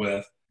 coupled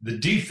with the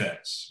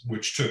defense,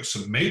 which took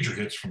some major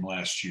hits from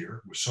last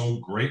year, was so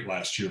great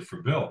last year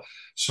for Bill.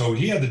 So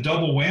he had the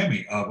double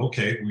whammy of,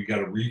 okay, we got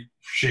to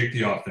reshape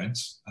the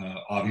offense,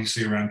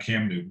 obviously around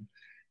Cam Newton,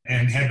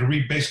 and had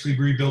to basically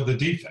rebuild the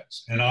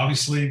defense. And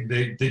obviously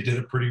they did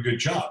a pretty good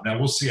job. Now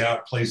we'll see how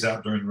it plays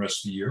out during the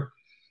rest of the year.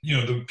 You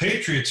know, the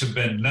Patriots have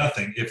been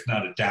nothing if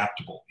not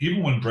adaptable.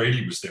 Even when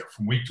Brady was there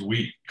from week to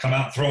week, come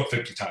out and throw it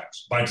 50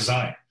 times by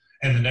design.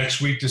 And the next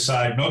week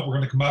decide, nope, we're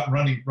going to come out and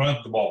run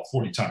the ball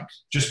 40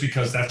 times just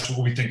because that's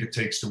what we think it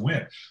takes to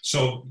win.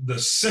 So the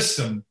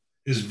system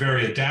is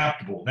very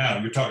adaptable. Now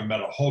you're talking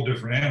about a whole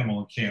different animal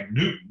in Cam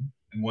Newton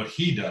and what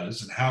he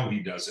does and how he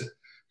does it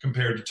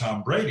compared to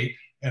Tom Brady.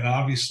 And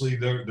obviously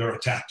they're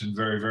adapting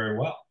very, very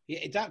well. Yeah,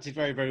 adapted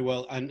very, very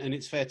well. And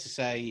it's fair to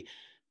say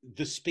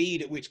the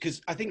speed at which,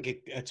 because I think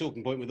a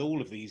talking point with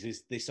all of these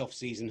is this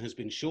offseason has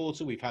been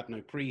shorter. We've had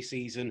no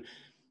preseason.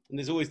 And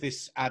there's always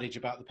this adage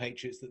about the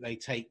Patriots that they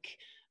take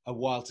a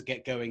while to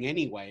get going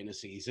anyway in a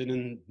season,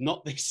 and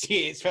not this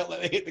year. It's felt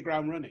like they hit the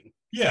ground running.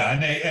 Yeah,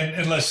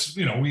 and let's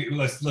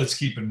let's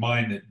keep in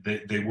mind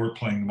that they were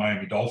playing the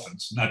Miami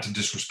Dolphins. Not to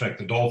disrespect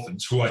the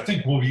Dolphins, who I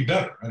think will be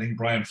better. I think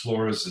Brian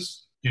Flores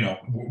is.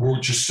 We're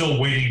just still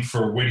waiting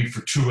for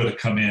Tua to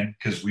come in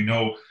because we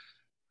know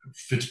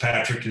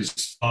Fitzpatrick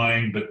is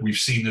fine, but we've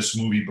seen this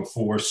movie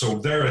before. So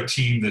they're a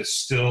team that's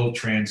still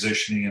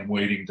transitioning and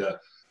waiting to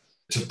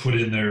put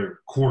in their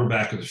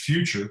quarterback of the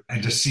future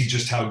and to see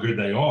just how good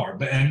they are.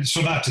 And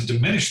so not to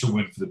diminish the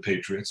win for the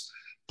Patriots,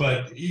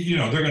 but,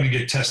 they're going to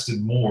get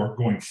tested more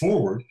going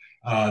forward.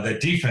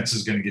 That defense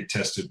is going to get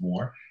tested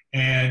more.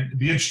 And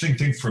the interesting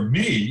thing for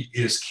me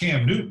is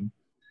Cam Newton.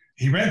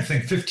 He ran the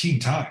thing 15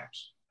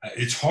 times.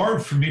 It's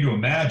hard for me to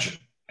imagine.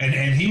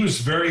 And he was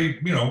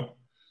very,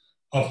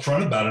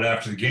 upfront about it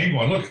after the game,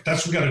 going, look, if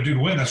that's what we got to do to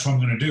win, that's what I'm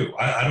going to do.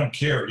 I don't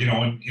care,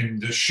 in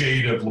the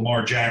shade of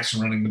Lamar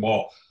Jackson running the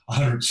ball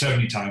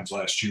 170 times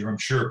last year, I'm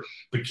sure.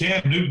 But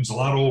Cam Newton's a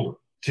lot older,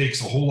 takes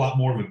a whole lot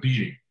more of a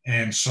beating.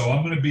 And so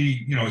I'm going to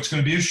be, it's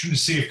going to be interesting to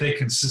see if they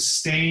can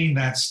sustain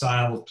that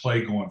style of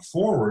play going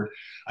forward.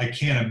 I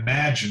can't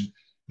imagine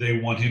they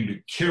want him to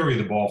carry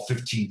the ball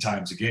 15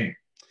 times a game.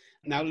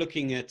 Now,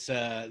 looking at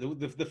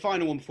the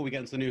final one before we get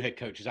into the new head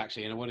coaches,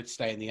 actually, and I wanted to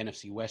stay in the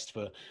NFC West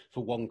for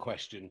one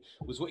question,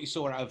 was what you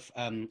saw out of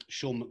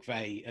Sean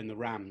McVay and the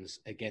Rams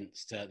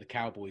against the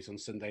Cowboys on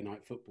Sunday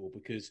Night Football,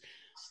 because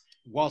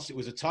whilst it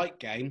was a tight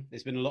game,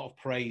 there's been a lot of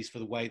praise for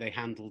the way they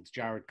handled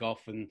Jared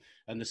Goff and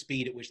the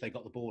speed at which they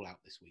got the ball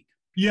out this week.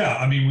 Yeah,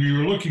 I mean, we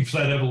were looking for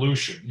that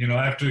evolution.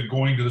 After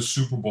going to the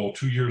Super Bowl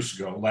 2 years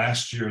ago,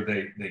 last year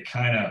they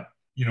kind of,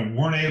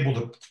 weren't able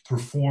to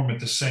perform at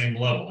the same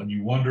level. And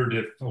you wondered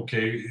if,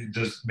 okay,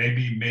 does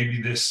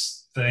maybe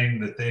this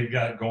thing that they've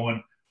got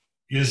going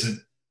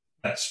isn't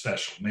that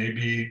special.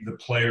 Maybe the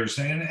players,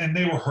 and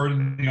they were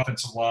hurting the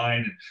offensive line.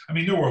 And, I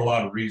mean, there were a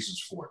lot of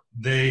reasons for it.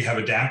 They have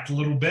adapted a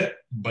little bit,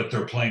 but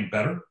they're playing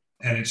better.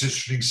 And it's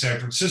interesting, San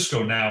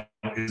Francisco now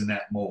is in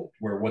that mold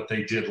where what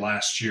they did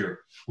last year,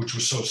 which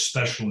was so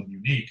special and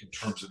unique in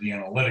terms of the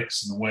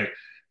analytics and the way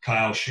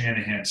Kyle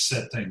Shanahan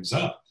set things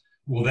up.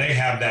 Will they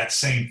have that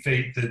same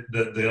fate that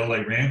the LA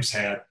Rams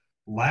had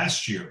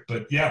last year.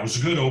 But yeah, it was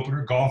a good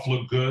opener. Goff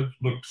looked good,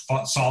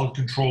 solid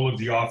control of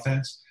the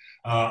offense.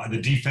 The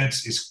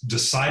defense is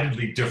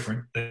decidedly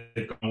different.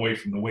 They've gone away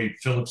from the Wade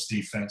Phillips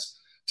defense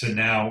to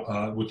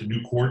now with the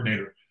new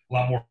coordinator, a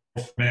lot more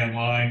man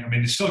line. I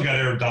mean, they still got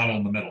Aaron Donald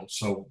in the middle.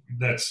 So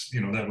that's,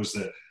 that was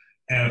the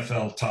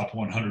NFL top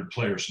 100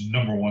 players,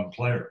 number one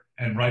player,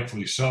 and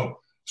rightfully so.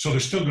 So they're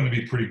still going to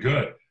be pretty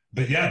good.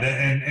 But yeah,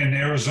 and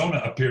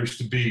Arizona appears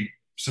to be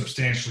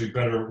substantially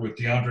better with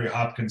DeAndre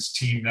Hopkins'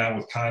 team now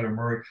with Kyler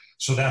Murray.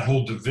 So that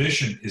whole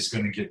division is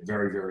going to get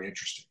very, very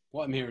interesting.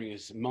 What I'm hearing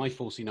is my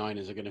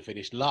 49ers are going to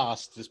finish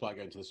last despite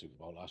going to the Super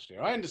Bowl last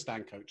year. I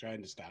understand, Coach. I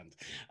understand.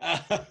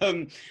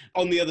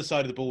 On the other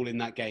side of the ball in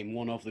that game,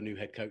 one of the new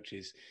head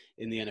coaches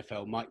in the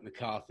NFL, Mike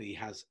McCarthy,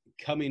 has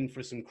come in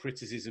for some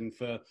criticism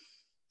for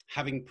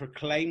having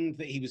proclaimed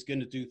that he was going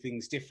to do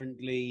things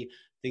differently,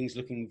 things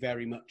looking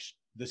very much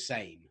the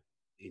same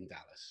in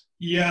Dallas.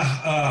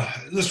 Yeah,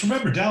 let's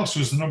remember Dallas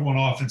was the number one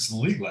offense in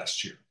the league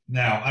last year.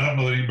 Now, I don't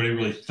know that anybody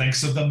really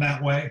thinks of them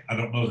that way. I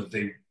don't know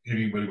that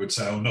anybody would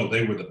say, oh, no,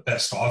 they were the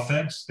best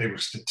offense. They were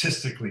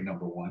statistically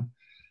number one.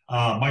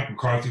 Mike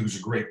McCarthy, who's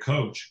a great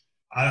coach,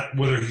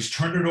 whether he's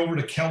turned it over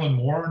to Kellen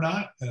Moore or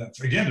not,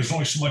 again, there's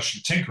only so much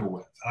to tinker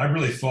with. I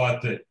really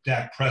thought that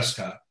Dak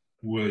Prescott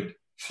would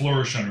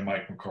flourish under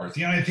Mike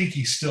McCarthy, and I think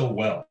he still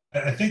will.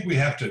 I think we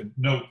have to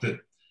note that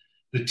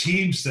the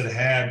teams that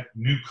had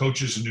new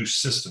coaches and new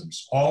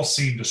systems all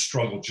seem to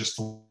struggle just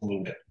a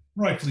little bit,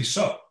 rightfully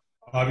so.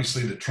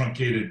 Obviously, the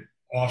truncated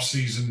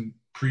offseason,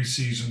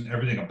 preseason,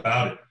 everything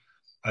about it.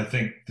 I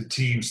think the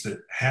teams that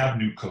have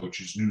new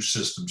coaches, new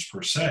systems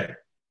per se,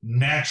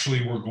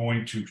 naturally were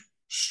going to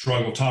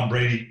struggle. Tom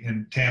Brady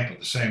in Tampa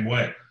the same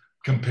way,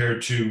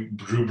 compared to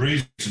Drew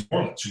Brees in New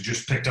Orleans, who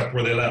just picked up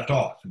where they left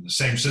off in the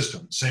same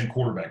system, the same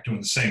quarterback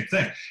doing the same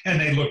thing.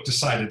 And they looked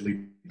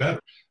decidedly better.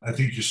 I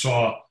think you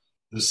saw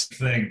this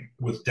thing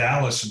with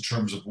Dallas in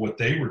terms of what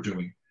they were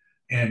doing.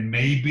 And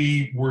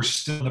maybe we're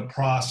still in the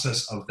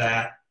process of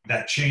that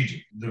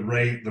changing. The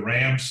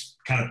Rams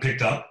kind of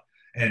picked up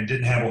and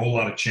didn't have a whole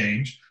lot of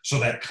change. So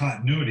that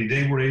continuity,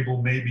 they were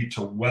able maybe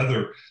to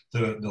weather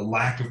the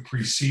lack of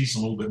preseason a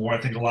little bit more. I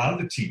think a lot of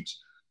the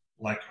teams,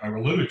 like I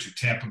alluded to,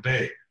 Tampa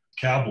Bay,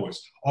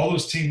 Cowboys, all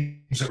those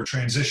teams that were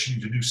transitioning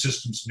to new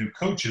systems, new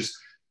coaches,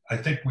 I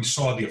think we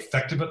saw the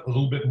effect of it a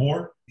little bit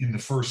more in the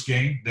first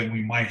game than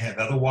we might have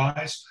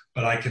otherwise,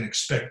 but I can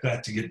expect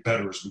that to get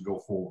better as we go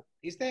forward.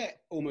 Is there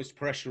almost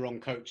pressure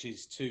on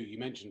coaches too? You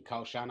mentioned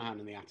Kyle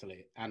Shanahan and the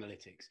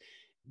analytics.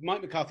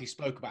 Mike McCarthy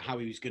spoke about how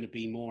he was going to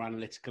be more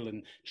analytical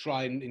and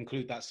try and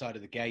include that side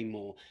of the game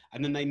more.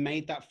 And then they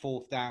made that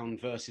fourth down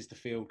versus the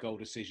field goal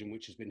decision,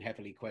 which has been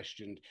heavily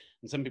questioned.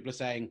 And some people are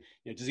saying,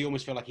 does he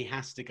almost feel like he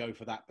has to go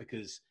for that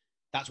because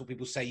that's what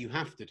people say you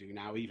have to do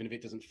now, even if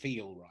it doesn't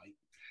feel right?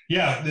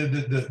 Yeah,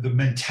 the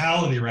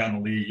mentality around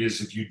the league is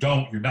if you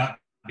don't, you're not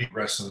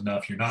aggressive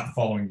enough, you're not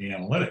following the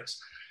analytics.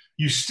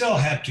 You still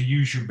have to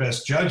use your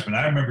best judgment.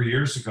 I remember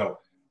years ago,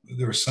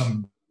 there was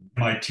some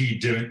MIT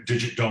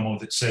digit domo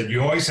that said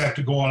you always have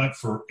to go on it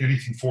for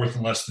anything fourth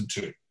and less than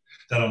two,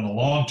 that on the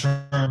long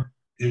term,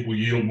 it will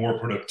yield more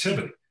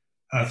productivity.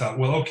 And I thought,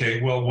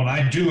 when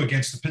I do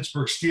against the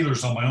Pittsburgh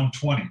Steelers on my own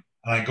 20, and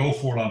I go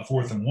for it on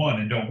 4th and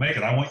 1 and don't make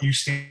it, I want you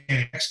standing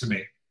next to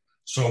me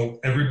so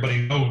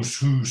everybody knows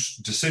whose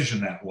decision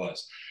that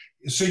was.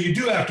 So you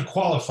do have to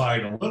qualify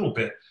it a little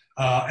bit.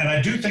 And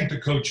I do think the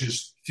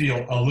coaches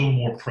feel a little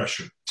more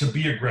pressure to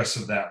be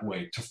aggressive that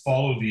way, to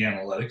follow the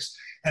analytics.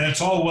 And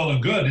it's all well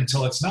and good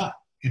until it's not,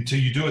 until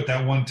you do it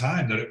that one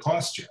time that it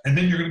costs you. And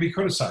then you're going to be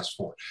criticized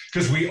for it.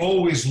 Because we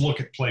always look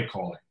at play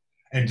calling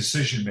and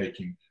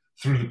decision-making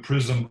through the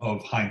prism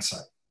of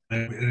hindsight.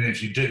 And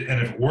if you did,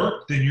 and if it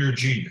worked, then you're a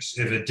genius.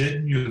 If it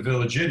didn't, you're the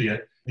village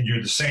idiot, and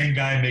you're the same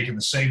guy making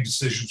the same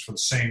decisions for the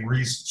same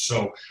reasons.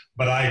 So,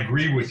 but I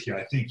agree with you.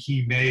 I think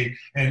he may,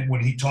 and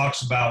when he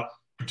talks about,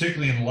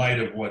 particularly in light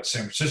of what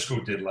San Francisco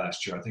did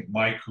last year, I think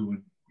Mike, who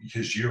in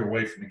his year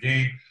away from the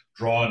game,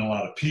 drawing a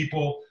lot of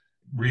people,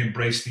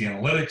 re-embrace the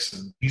analytics,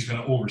 and he's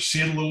going to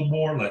oversee it a little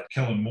more, let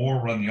Kellen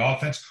Moore run the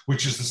offense,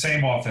 which is the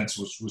same offense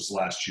was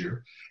last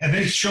year. And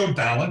they showed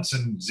balance,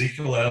 and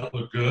Ezekiel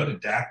looked good,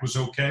 and Dak was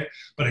okay.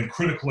 But in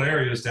critical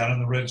areas down in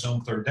the red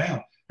zone, third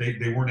down,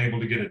 they weren't able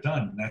to get it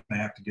done, and that's going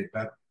to have to get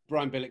better.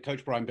 Brian Billick,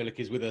 Coach Brian Billick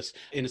is with us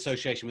in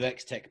association with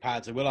X-Tech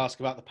Pads. I will ask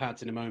about the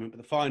pads in a moment, but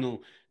the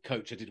final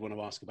coach I did want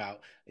to ask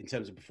about in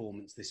terms of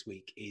performance this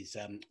week is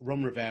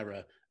Ron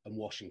Rivera and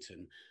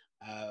Washington.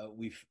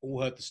 We've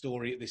all heard the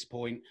story at this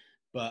point,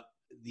 but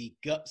the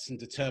guts and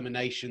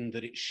determination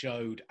that it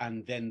showed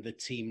and then the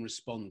team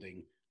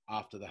responding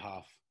after the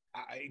half,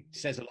 it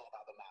says a lot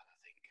about the man, I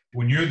think.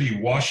 When you're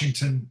the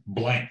Washington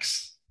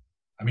Blanks,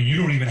 I mean, you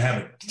don't even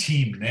have a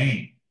team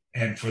name.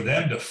 And for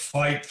them to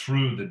fight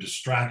through the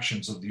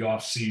distractions of the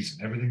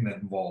offseason, everything that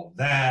involved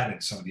that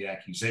and some of the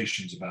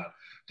accusations about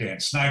Dan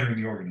Snyder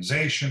and the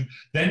organization,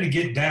 then to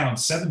get down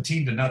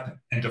 17-0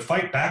 and to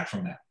fight back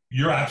from that,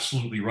 you're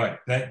absolutely right.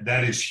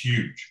 That is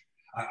huge.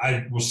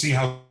 I will see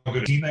how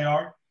good a team they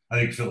are.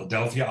 I think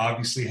Philadelphia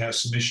obviously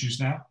has some issues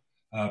now,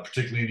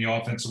 particularly in the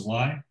offensive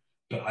line.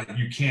 But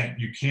you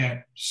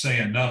can't say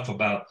enough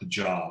about the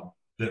job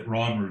that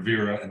Ron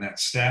Rivera and that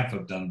staff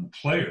have done, the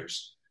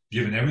players,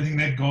 given everything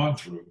they've gone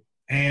through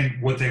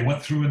and what they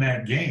went through in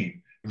that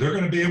game. They're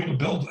going to be able to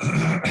build,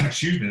 they're going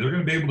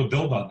to be able to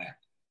build on that.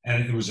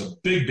 And it was a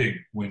big, big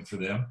win for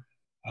them.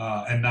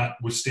 And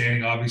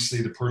notwithstanding,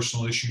 obviously, the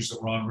personal issues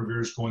that Ron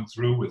Rivera is going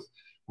through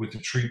with the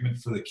treatment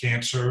for the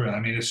cancer. I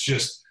mean, it's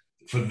just,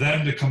 for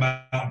them to come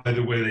out by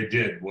the way they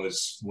did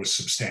was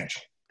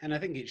substantial. And I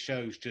think it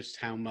shows just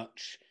how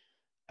much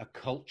a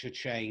culture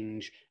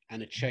change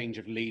and a change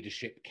of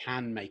leadership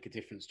can make a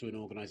difference to an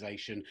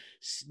organization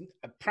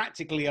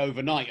practically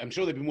overnight. I'm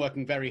sure they've been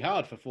working very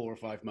hard for 4 or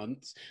 5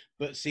 months,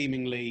 but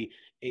seemingly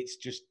it's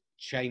just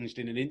changed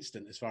in an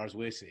instant as far as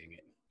we're seeing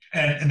it.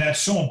 And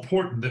that's so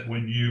important that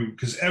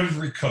because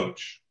every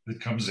coach that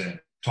comes in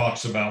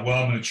talks about,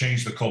 well, I'm going to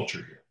change the culture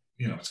here.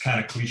 You know, it's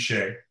kind of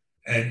cliche.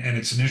 And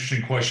it's an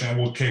interesting question.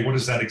 Well, okay, what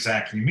does that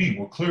exactly mean?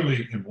 Well,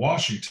 clearly in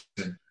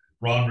Washington,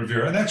 Ron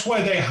Rivera, and that's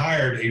why they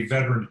hired a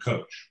veteran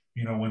coach.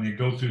 You know, when they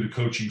go through the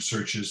coaching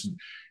searches and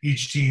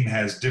each team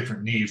has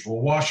different needs. Well,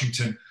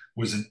 Washington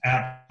was an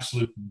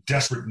absolute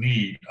desperate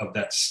need of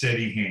that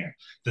steady hand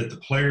that the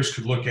players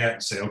could look at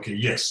and say, okay,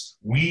 yes,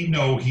 we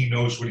know he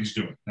knows what he's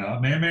doing. Now,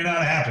 it may or may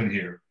not happen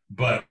here,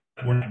 but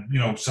we're,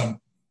 some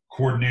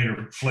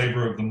coordinator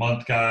flavor of the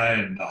month guy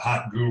and the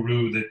hot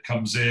guru that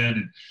comes in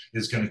and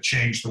is going to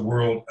change the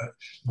world.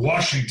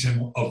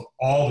 Washington, of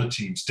all the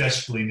teams,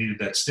 desperately needed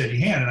that steady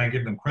hand, and I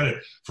give them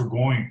credit for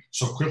going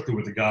so quickly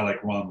with a guy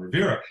like Ron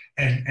Rivera.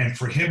 And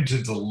for him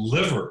to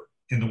deliver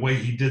in the way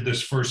he did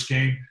this first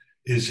game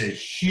is a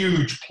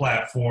huge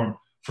platform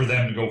for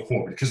them to go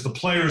forward, because the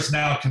players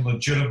now can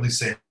legitimately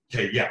say,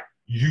 okay, yeah,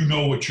 you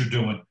know what you're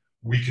doing.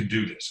 We can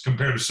do this.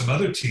 Compared to some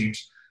other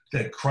teams,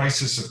 that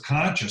crisis of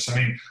conscience. I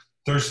mean,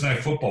 Thursday Night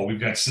Football, we've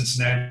got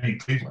Cincinnati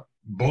and Cleveland.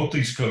 Both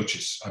these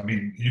coaches, I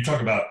mean, you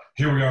talk about,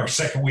 here we are,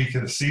 second week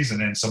of the season,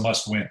 and it's a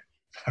must win.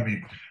 I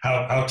mean,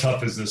 how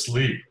tough is this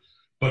league?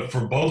 But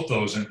for both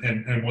those,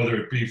 and whether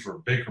it be for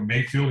Baker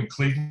Mayfield in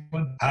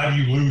Cleveland, how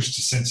do you lose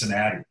to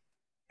Cincinnati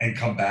and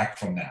come back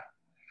from that?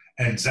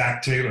 And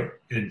Zach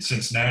Taylor in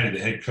Cincinnati,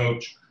 the head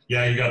coach,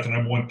 yeah, you got the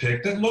number 1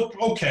 pick. That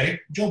looked okay.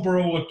 Joe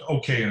Burrow looked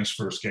okay in his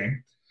first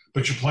game,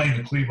 but you're playing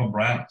the Cleveland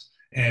Browns.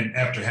 And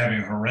after having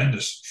a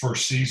horrendous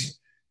first season,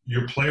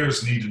 your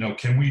players need to know,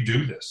 can we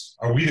do this?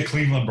 Are we the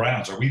Cleveland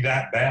Browns? Are we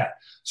that bad?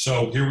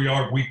 So here we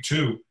are, week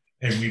 2,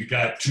 and we've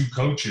got 2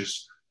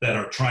 coaches that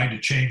are trying to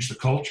change the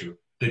culture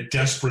that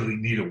desperately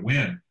need a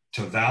win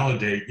to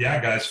validate,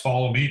 yeah, guys,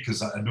 follow me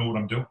because I know what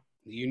I'm doing.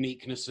 The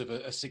uniqueness of a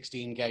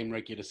 16-game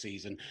regular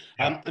season.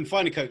 And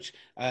finally, Coach,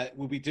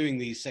 we'll be doing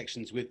these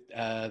sections with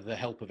the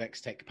help of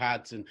X-Tech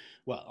pads. And,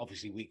 well,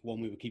 obviously, week 1,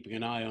 we were keeping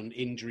an eye on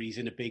injuries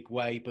in a big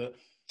way, but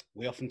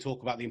we often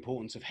talk about the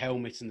importance of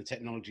helmets and the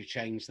technology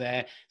change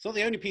there. It's not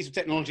the only piece of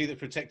technology that's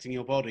protecting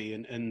your body,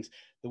 and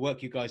the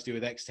work you guys do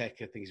with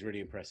X-Tech, I think, is really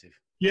impressive.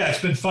 Yeah,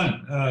 it's been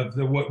fun.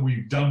 What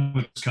we've done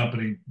with this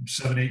company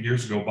 7-8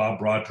 years ago, Bob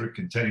Broderick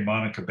and Teddy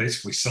Monica,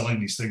 basically selling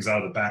these things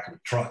out of the back of a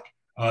truck,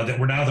 that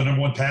we're now the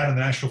number 1 pad in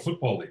the National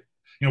Football League.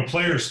 You know,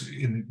 players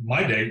in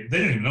my day, they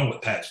didn't even know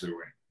what pads they were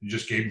wearing. You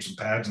just gave them some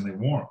pads and they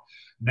wore them.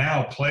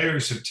 Now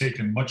players have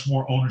taken much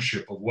more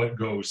ownership of what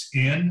goes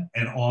in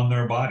and on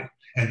their body.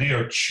 And they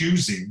are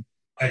choosing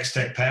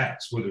X-Tech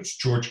pads, whether it's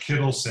George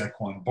Kittle,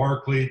 Saquon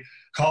Barkley,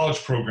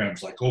 college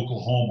programs like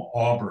Oklahoma,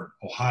 Auburn,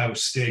 Ohio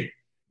State,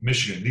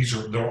 Michigan.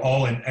 They're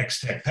all in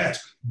X-Tech pads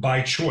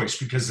by choice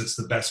because it's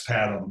the best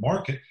pad on the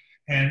market.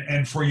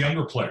 And for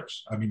younger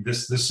players, I mean,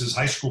 this is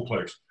high school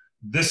players.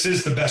 This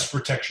is the best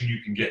protection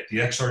you can get. The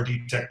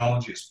XRD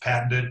technology is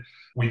patented.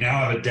 We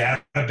now have a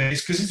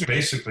database, because these are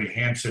basically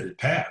hand-fitted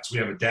pads. We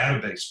have a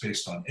database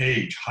based on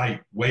age,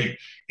 height, weight,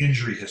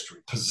 injury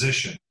history,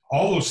 position,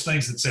 all those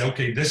things that say,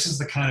 okay, this is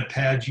the kind of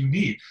pad you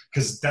need,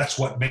 because that's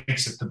what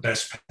makes it the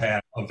best pad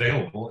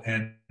available,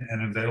 and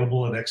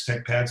available at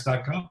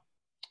xtechpads.com.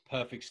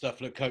 Perfect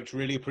stuff. Look, Coach,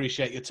 really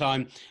appreciate your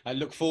time. I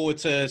look forward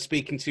to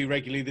speaking to you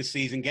regularly this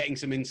season, getting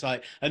some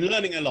insight and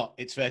learning a lot,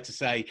 it's fair to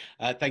say.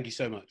 Thank you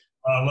so much.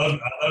 I love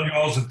you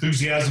all's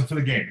enthusiasm for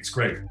the game. It's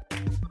great.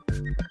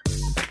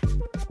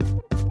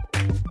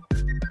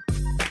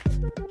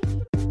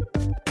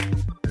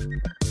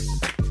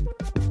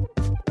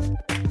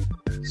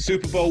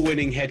 Super Bowl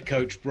winning head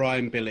coach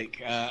Brian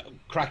Billick,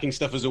 cracking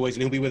stuff as always,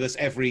 and he'll be with us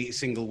every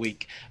single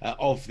week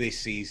of this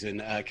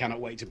season. Cannot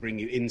wait to bring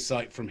you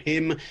insight from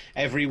him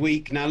every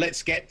week. Now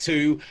let's get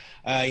to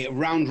a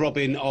round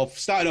robin of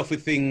starting off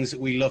with things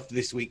we loved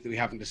this week that we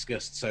haven't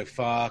discussed so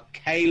far.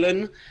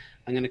 Kalyn,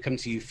 I'm going to come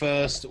to you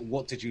first.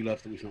 What did you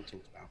love that we've not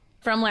talked about?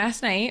 From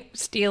last night,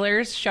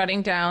 Steelers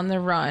shutting down the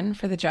run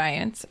for the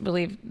Giants. I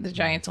believe the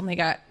Giants only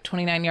got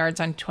 29 yards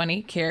on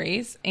 20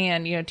 carries.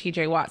 And,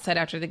 TJ Watt said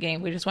after the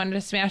game, we just wanted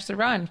to smash the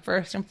run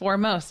first and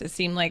foremost. It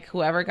seemed like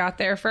whoever got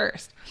there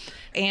first.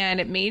 And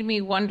it made me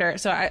wonder.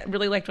 So I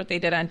really liked what they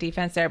did on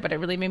defense there, but it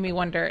really made me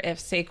wonder if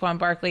Saquon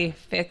Barkley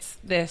fits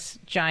this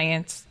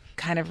Giants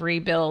kind of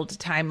rebuild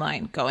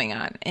timeline going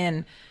on.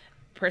 And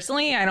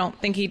Personally, I don't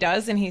think he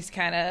does, and he's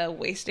kind of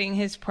wasting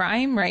his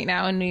prime right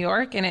now in New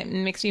York, and it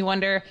makes me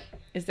wonder,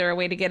 is there a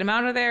way to get him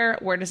out of there?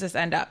 Where does this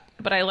end up?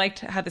 But I liked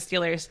how the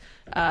Steelers'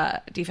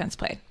 defense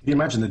played. You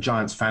imagine the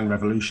Giants fan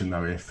revolution,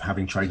 though, if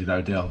having traded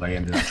Odell, they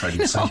ended up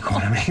trading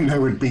Saquon. I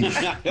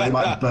mean, they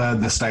might burn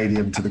the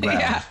stadium to the ground.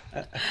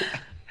 Yeah.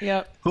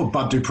 Yep. Well,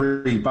 Bud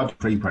Dupree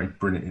played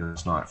brilliantly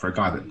last night for a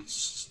guy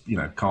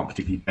that can't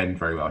particularly bend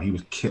very well. He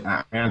was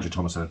Andrew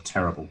Thomas had a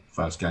terrible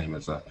first game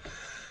as an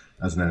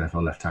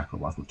NFL left tackle,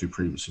 but I thought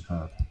Dupree was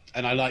superb.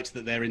 And I liked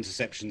that their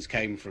interceptions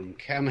came from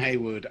Cam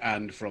Hayward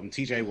and from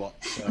TJ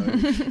Watt.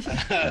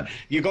 So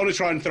you're going to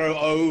try and throw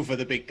over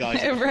the big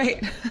guys.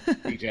 Right.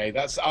 TJ,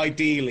 that's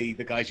ideally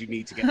the guys you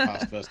need to get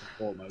past first and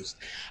foremost.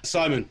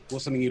 Simon,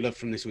 what's something you loved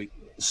from this week?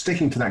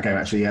 Sticking to that game,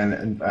 actually,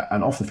 and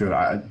off the field,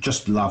 I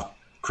just loved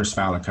Chris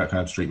Fowler, Kirk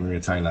Herbstreit, Maria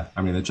Taylor.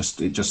 I mean, it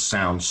just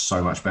sounds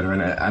so much better.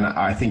 And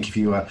I think if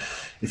you were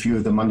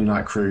the Monday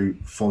night crew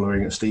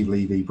following Steve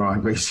Levy,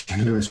 Brian Greasy,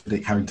 and Lewis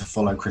Riddick having to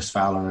follow Chris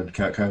Fowler and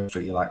Kirk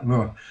Herbstreit, you're like,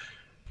 oh.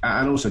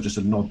 And also just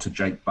a nod to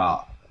Jake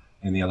Butt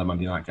in the other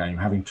Monday night game,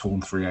 having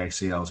torn 3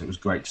 ACLs. It was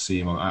great to see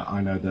him.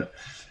 I know that,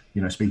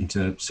 speaking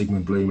to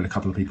Sigmund Bloom and a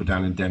couple of people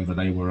down in Denver,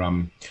 they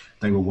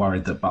were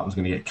worried that Butt was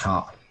going to get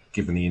cut,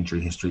 given the injury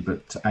history,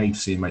 but to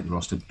see him make the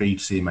roster, B,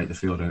 to see him make the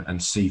field,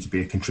 and C, to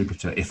be a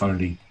contributor, if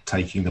only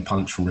taking the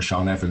punch from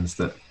Rashaan Evans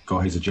that got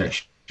his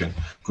ejection.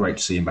 Great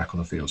to see him back on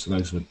the field. So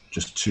those were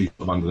just two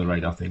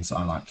under-the-radar things that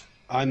I liked.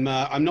 I'm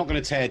not going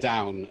to tear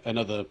down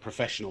another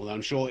professional.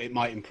 I'm sure it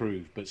might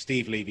improve, but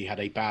Steve Levy had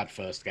a bad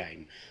first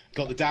game.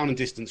 Got the down and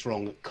distance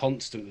wrong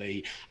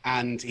constantly,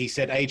 and he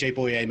said AJ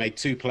Boye made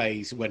 2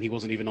 plays when he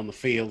wasn't even on the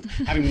field,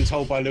 having been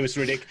told by Lewis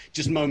Riddick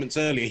just moments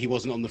earlier he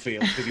wasn't on the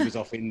field because he was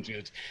off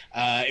injured.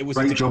 It was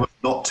great job of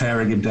not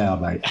tearing him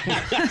down, mate.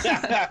 I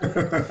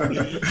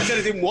said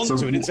I didn't want to.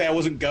 I didn't say I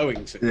wasn't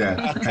going to.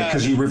 Yeah,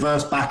 because you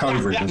reversed back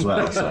over him as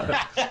well. So.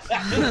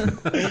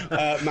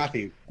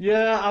 Matthew.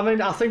 Yeah, I mean,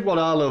 I think what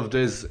I loved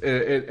is,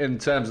 in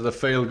terms of the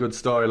feel-good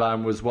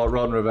storyline, was what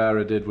Ron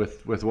Rivera did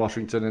with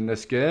Washington in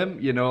this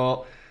game.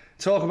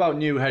 Talk about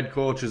new head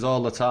coaches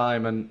all the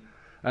time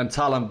and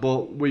talent,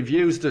 but we've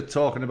used it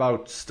talking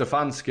about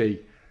Stefanski.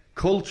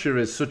 Culture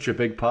is such a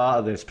big part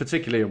of this,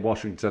 particularly in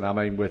Washington. I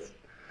mean,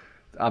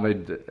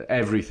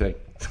 everything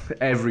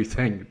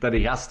that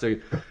he has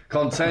to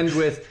contend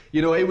with.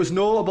 It was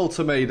notable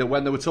to me that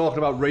when they were talking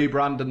about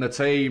rebranding the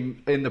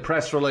team in the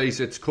press release,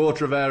 it's Coach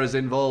Rivera's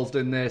involved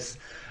in this.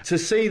 To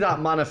see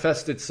that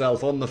manifest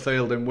itself on the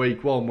field in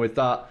week 1 with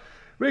that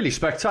really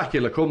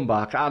spectacular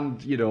comeback, and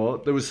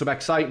there was some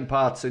exciting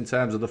parts in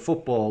terms of the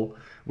football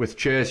with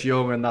Chase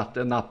Young and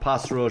that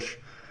pass rush.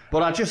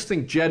 But I just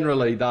think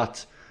generally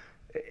that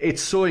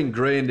it's so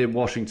ingrained in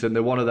Washington.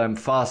 They're one of them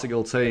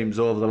farcical teams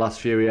over the last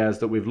few years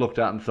that we've looked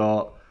at and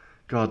thought,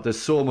 God,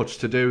 there's so much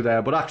to do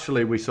there. But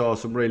actually, we saw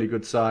some really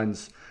good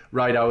signs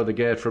right out of the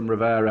gate from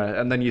Rivera,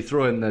 and then you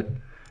throw in the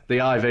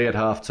IV at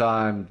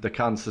half-time, the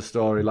cancer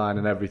storyline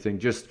and everything.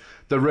 Just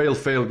the real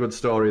feel-good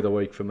story of the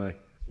week for me.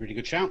 Really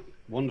good shout.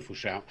 Wonderful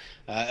shout.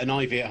 An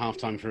IV at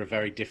halftime for a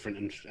very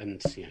different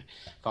and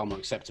far more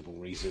acceptable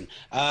reason.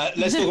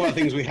 Let's talk about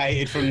things we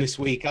hated from this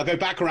week. I'll go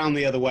back around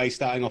the other way,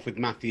 starting off with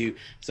Matthew.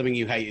 Something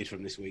you hated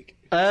from this week.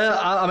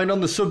 I mean,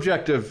 on the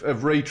subject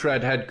of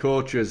retread head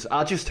coaches,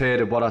 I just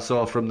hated what I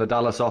saw from the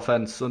Dallas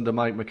offense under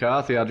Mike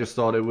McCarthy. I just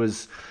thought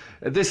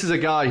this is a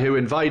guy who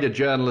invited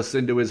journalists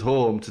into his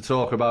home to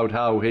talk about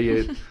how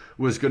he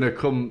was going to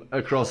come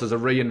across as a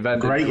reinvented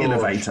great coach.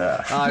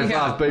 Innovator.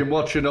 I've been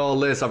watching all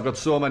this. I've got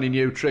so many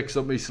new tricks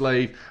up my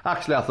sleeve.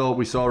 Actually, I thought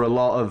we saw a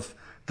lot of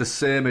the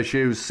same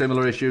issues,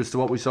 similar issues to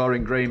what we saw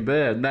in Green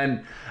Bay, and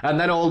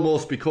then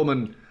almost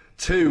becoming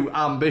too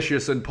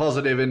ambitious and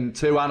positive and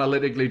too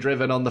analytically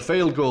driven on the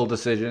field goal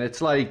decision.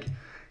 It's like,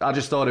 I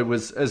just thought it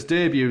was, as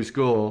debuts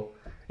go,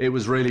 it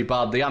was really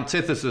bad. The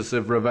antithesis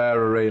of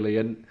Rivera, really.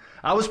 And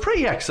I was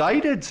pretty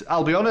excited,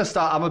 I'll be honest.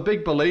 I'm a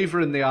big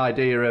believer in the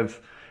idea of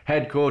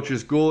head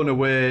coaches going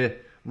away,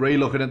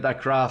 re-looking at their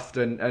craft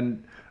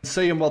and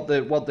seeing what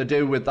they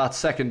do with that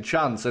second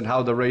chance and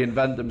how they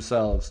reinvent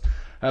themselves.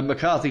 And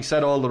McCarthy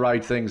said all the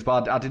right things,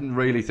 but I didn't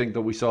really think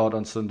that we saw it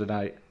on Sunday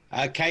night.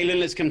 Kalyn,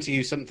 let's come to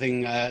you.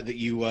 Something that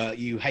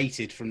you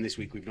hated from this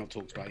week we've not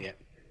talked about yet.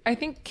 I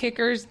think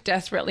kickers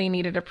desperately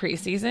needed a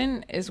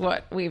preseason is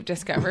what we've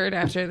discovered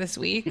after this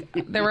week.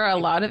 There were a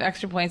lot of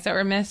extra points that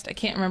were missed. I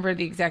can't remember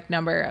the exact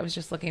number. I was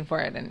just looking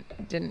for it and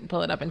didn't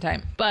pull it up in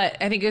time. But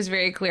I think it was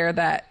very clear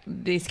that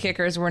these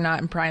kickers were not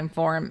in prime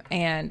form.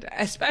 And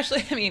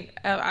especially, I mean,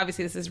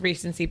 obviously this is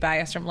recency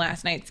bias from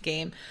last night's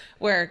game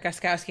where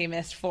Gostkowski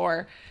missed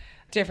 4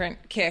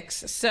 different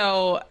kicks.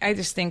 So I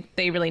just think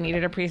they really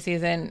needed a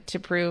preseason to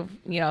prove,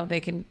 they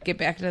can get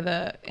back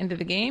into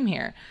the game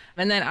here.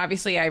 And then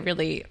obviously I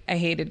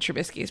hated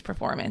Trubisky's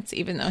performance,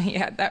 even though he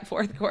had that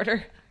fourth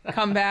quarter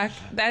comeback.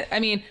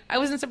 I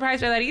wasn't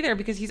surprised by that either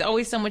because he's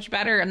always so much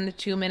better in the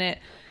 2-minute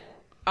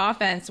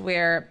offense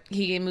where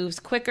he moves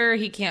quicker.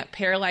 He can't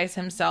paralyze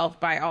himself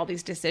by all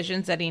these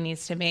decisions that he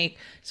needs to make.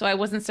 So I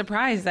wasn't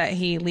surprised that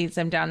he leads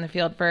them down the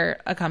field for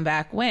a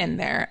comeback win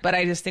there. But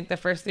I just think the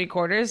first 3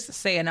 quarters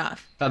say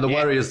enough. And the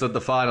worry is that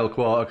the final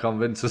quarter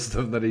convinces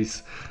them that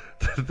he's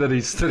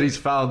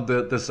found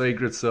the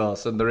secret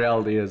sauce, and the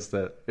reality is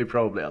that he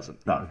probably hasn't.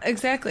 No,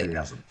 exactly. He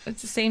hasn't.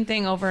 It's the same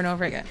thing over and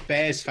over again.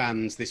 Bears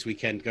fans this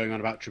weekend going on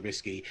about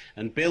Trubisky,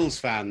 and Bills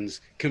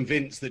fans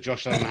convinced that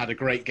Josh Allen had a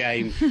great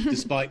game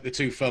despite the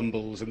 2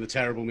 fumbles and the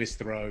terrible missed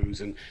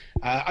throws. And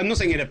I'm not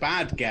saying in a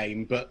bad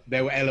game, but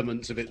there were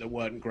elements of it that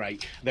weren't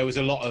great. There was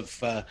a lot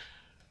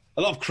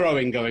of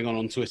crowing going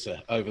on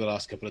Twitter over the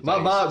last couple of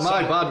days.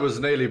 My bad was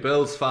nearly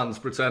Bills fans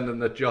pretending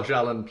that Josh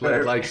Allen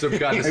played like some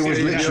kind of... It was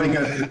literally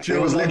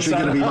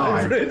going to be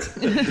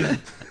mine.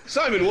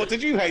 Simon, what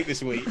did you hate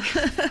this week?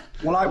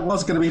 Well, I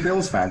was going to be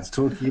Bills fans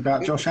talking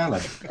about Josh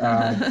Allen.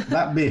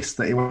 That miss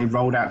that he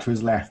rolled out to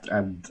his left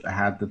and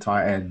had the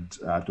tight end,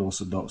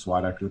 Dawson Knox,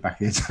 wide open the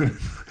back end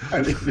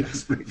and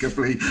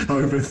inexplicably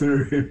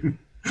overthrew him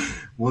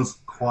was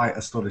quite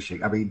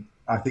astonishing. I mean,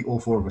 I think all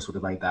 4 of us would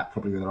have made that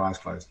probably with our eyes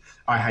closed.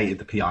 I hated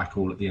the PI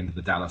call at the end of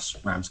the Dallas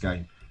Rams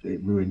game. It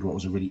ruined what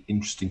was a really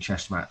interesting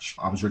chess match.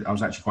 I was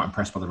actually quite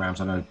impressed by the Rams.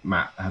 I know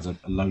Matt has a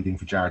loading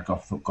for Jared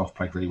Goff. I thought Goff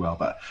played really well,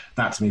 but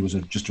that to me was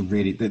just a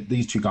really...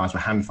 These 2 guys were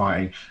hand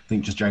fighting. I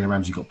think just Jalen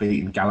Ramsey got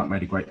beaten. Gallup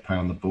made a great play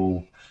on the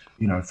ball.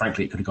 You know,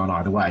 frankly, it could have gone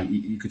either way.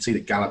 You could see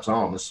that Gallup's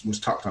arm was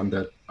tucked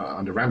under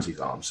Ramsey's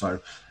arm. So,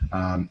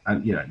 and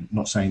you know,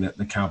 not saying that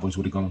the Cowboys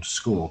would have gone on to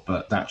score,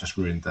 but that just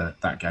ruined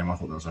that game. I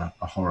thought that was a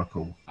horror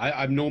call.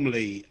 I'm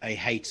normally a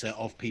hater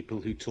of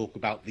people who talk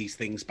about these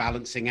things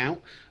balancing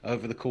out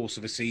over the course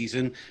of a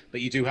season,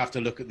 but you do have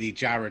to look at the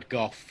Jared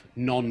Goff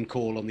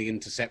non-call on the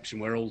interception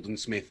where Alden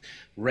Smith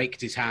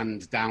raked his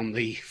hand down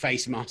the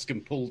face mask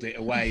and pulled it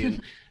away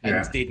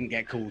and didn't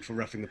get called for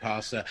roughing the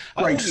passer.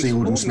 Great to see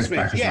Alden Smith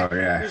back as well,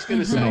 I was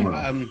going to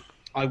say,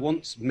 I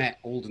once met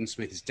Alden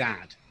Smith's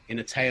dad in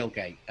a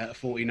tailgate at a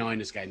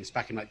 49ers game. It's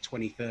back in like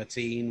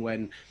 2013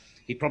 when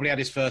he probably had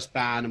his first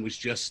ban and was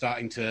just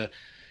starting to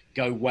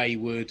go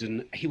wayward.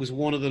 And he was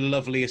one of the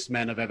loveliest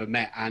men I've ever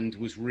met and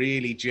was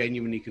really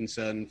genuinely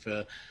concerned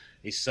for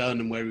his son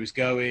and where he was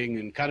going,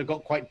 and kind of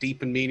got quite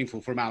deep and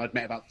meaningful for a man I'd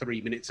met about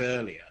 3 minutes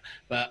earlier.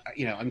 But,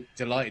 you know, I'm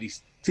delighted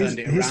he's turned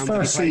it around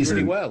and he played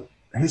really well.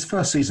 His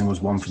first season was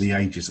one for the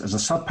ages. As a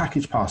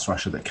sub-package pass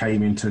rusher that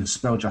came in to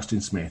spell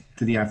Justin Smith,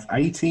 did he have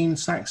 18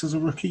 sacks as a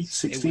rookie?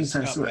 16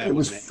 sacks? It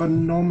was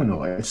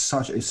phenomenal. It's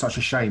such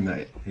a shame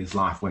that his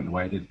life went the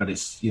way it did, but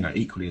it's, you know,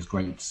 equally as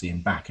great to see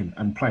him back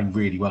and playing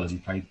really well as he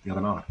played the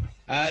other night.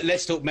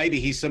 Let's talk, maybe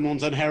he's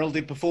someone's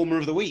unheralded performer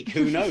of the week.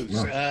 Who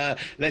knows?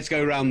 Let's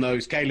go around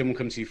those. Kalyn, we'll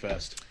come to you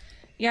first.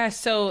 Yeah,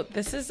 so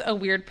this is a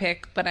weird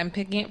pick, but I'm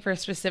picking it for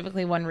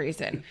specifically one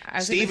reason.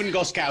 Stephen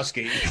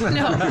Gostkowski.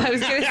 No, I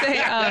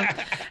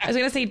was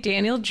gonna say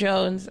Daniel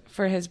Jones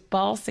for his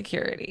ball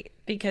security,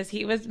 because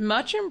he was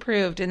much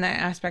improved in that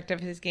aspect of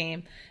his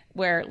game,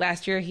 where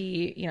last year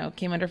he, you know,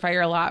 came under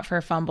fire a lot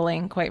for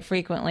fumbling quite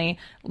frequently,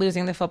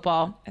 losing the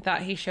football. I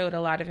thought he showed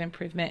a lot of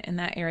improvement in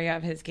that area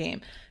of his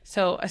game.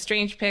 So a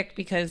strange pick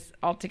because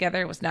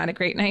altogether it was not a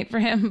great night for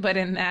him, but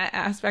in that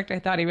aspect I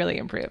thought he really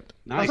improved.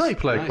 Nice. I thought he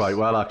played quite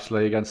well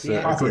actually against the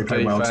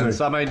defense.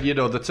 Well, I mean, you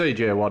know, the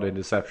TJ Watt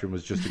interception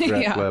was just a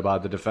great play by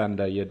the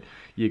defender.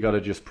 You got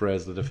to just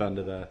praise the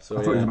defender there. So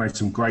I thought he made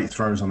some great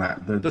throws on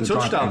that. The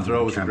touchdown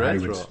throw was a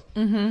great throw.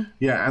 Mm-hmm.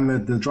 Yeah,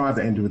 and the drive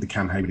that ended with the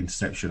Cam Hayward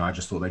interception, I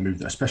just thought they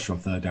moved, especially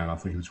on 3rd down. I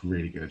thought he was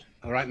really good.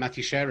 All right,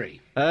 Matthew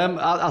Sherry.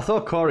 I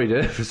thought Corey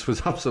Davis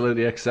was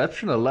absolutely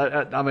exceptional.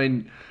 I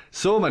mean,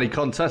 so many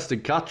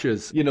contested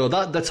catches. You know,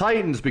 that the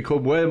Titans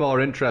become way more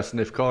interesting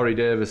if Corey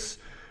Davis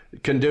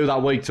can do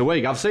that week to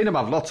week. I've seen him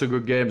have lots of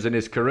good games in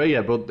his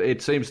career, but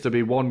it seems to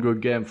be one good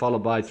game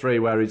followed by 3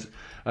 where he's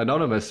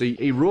anonymous.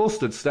 He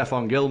roasted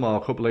Stephon Gilmore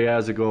a couple of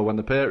years ago when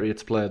the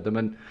Patriots played them,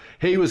 and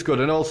he was good,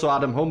 and also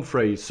Adam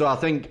Humphries. So I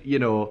think, you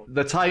know,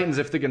 the Titans,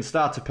 if they can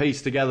start to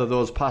piece together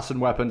those passing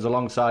weapons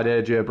alongside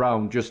AJ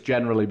Brown, just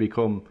generally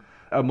become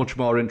a much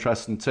more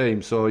interesting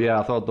team. So yeah,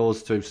 I thought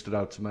those 2 stood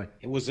out to me.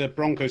 It was a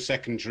Broncos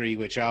secondary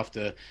which,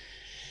 after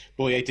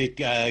Boye did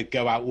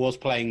go out, was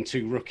playing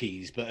 2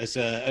 rookies, but as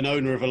an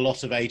owner of a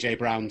lot of AJ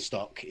Brown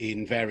stock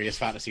in various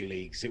fantasy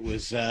leagues, it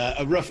was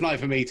a rough night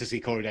for me to see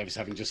Corey Davis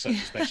having just such a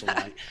special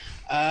night.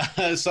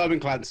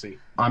 Simon Clancy.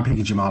 I'm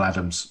picking Jamal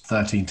Adams.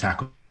 13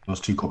 tackles,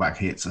 2 quarterback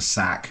hits, a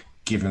sack.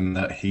 Given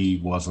that he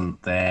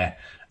wasn't there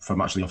for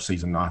much of the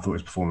offseason, I thought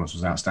his performance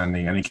was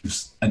outstanding, and it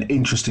gives an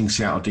interesting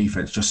Seattle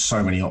defense just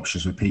so many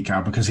options with Pete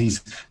Carroll, because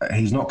he's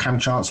not Cam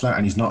Chancellor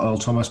and he's not Earl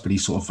Thomas, but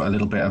he's sort of a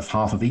little bit of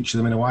half of each of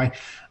them in a way.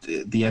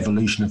 The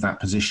evolution of that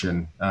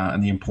position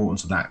and the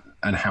importance of that,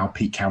 and how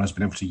Pete Carroll has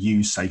been able to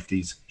use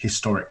safeties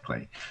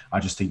historically,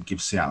 I just think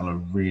gives Seattle a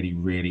really,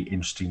 really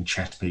interesting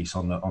chess piece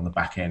on the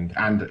back end,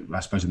 and I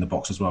suppose in the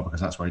box as well, because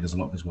that's where he does a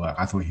lot of his work.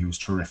 I thought he was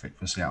terrific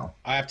for Seattle.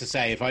 I have to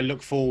say, if I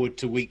look forward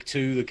to week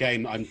 2, the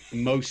game I'm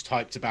most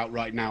hyped about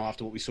right now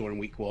after what we saw in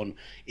week 1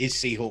 is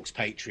Seahawks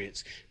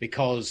Patriots,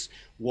 because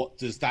what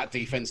does that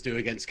defense do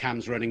against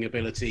Cam's running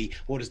ability?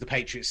 What does the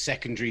Patriots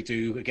secondary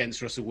do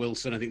against Russell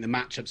Wilson? I think the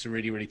matchups are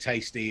really, really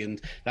tasty.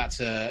 And that's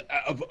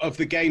of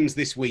the games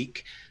this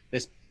week,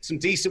 there's some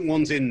decent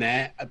ones in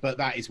there, but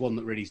that is one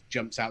that really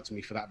jumps out to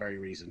me for that very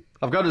reason.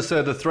 I've got to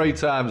say the 3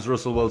 times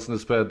Russell Wilson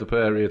has played the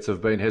Patriots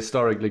have been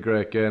historically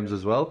great games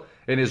as well.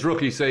 In his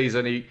rookie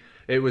season,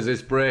 it was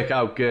his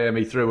breakout game.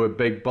 He threw a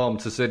big bomb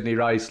to Sidney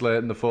Rice late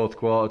in the fourth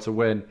quarter to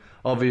win.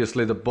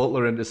 Obviously, the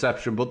Butler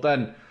interception. But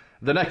then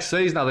the next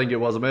season, I think it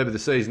was, or maybe the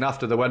season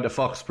after, they went to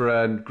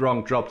Foxborough and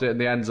Gronk dropped it in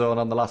the end zone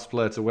on the last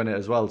play to win it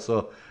as well.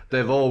 So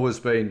they've always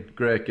been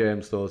great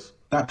games, those.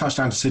 That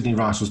touchdown to Sidney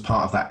Rice was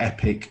part of that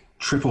epic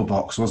triple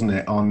box, wasn't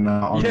it? On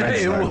yeah, Red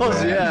Zone, it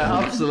was.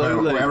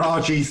 Absolutely. Where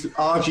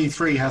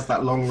RG3 has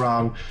that long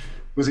run.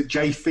 Was it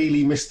Jay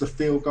Feely missed the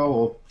field goal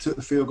or took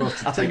the field goal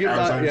to take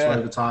Arizona to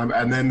overtime?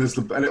 And then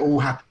and it all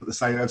happened at the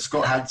same time.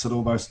 Scott Hanson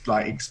almost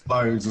like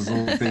explodes as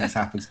all things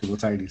happen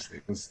simultaneously.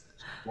 It was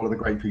one of the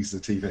great pieces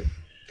of TV.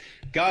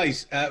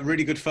 Guys,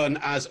 really good fun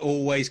as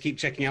always. Keep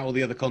checking out all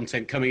the other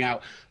content coming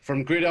out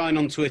from Gridiron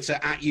on Twitter,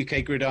 at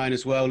UK Gridiron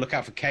as well. Look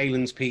out for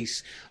Kalyn's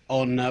piece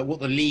on what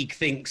the league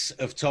thinks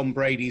of Tom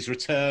Brady's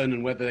return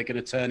and whether they're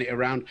going to turn it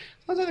around.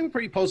 I think we're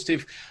pretty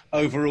positive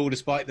overall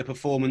despite the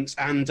performance.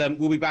 And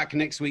we'll be back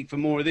next week for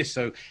more of this.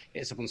 So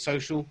hit us up on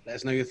social. Let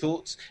us know your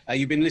thoughts.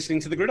 You've been listening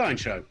to The Gridiron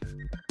Show.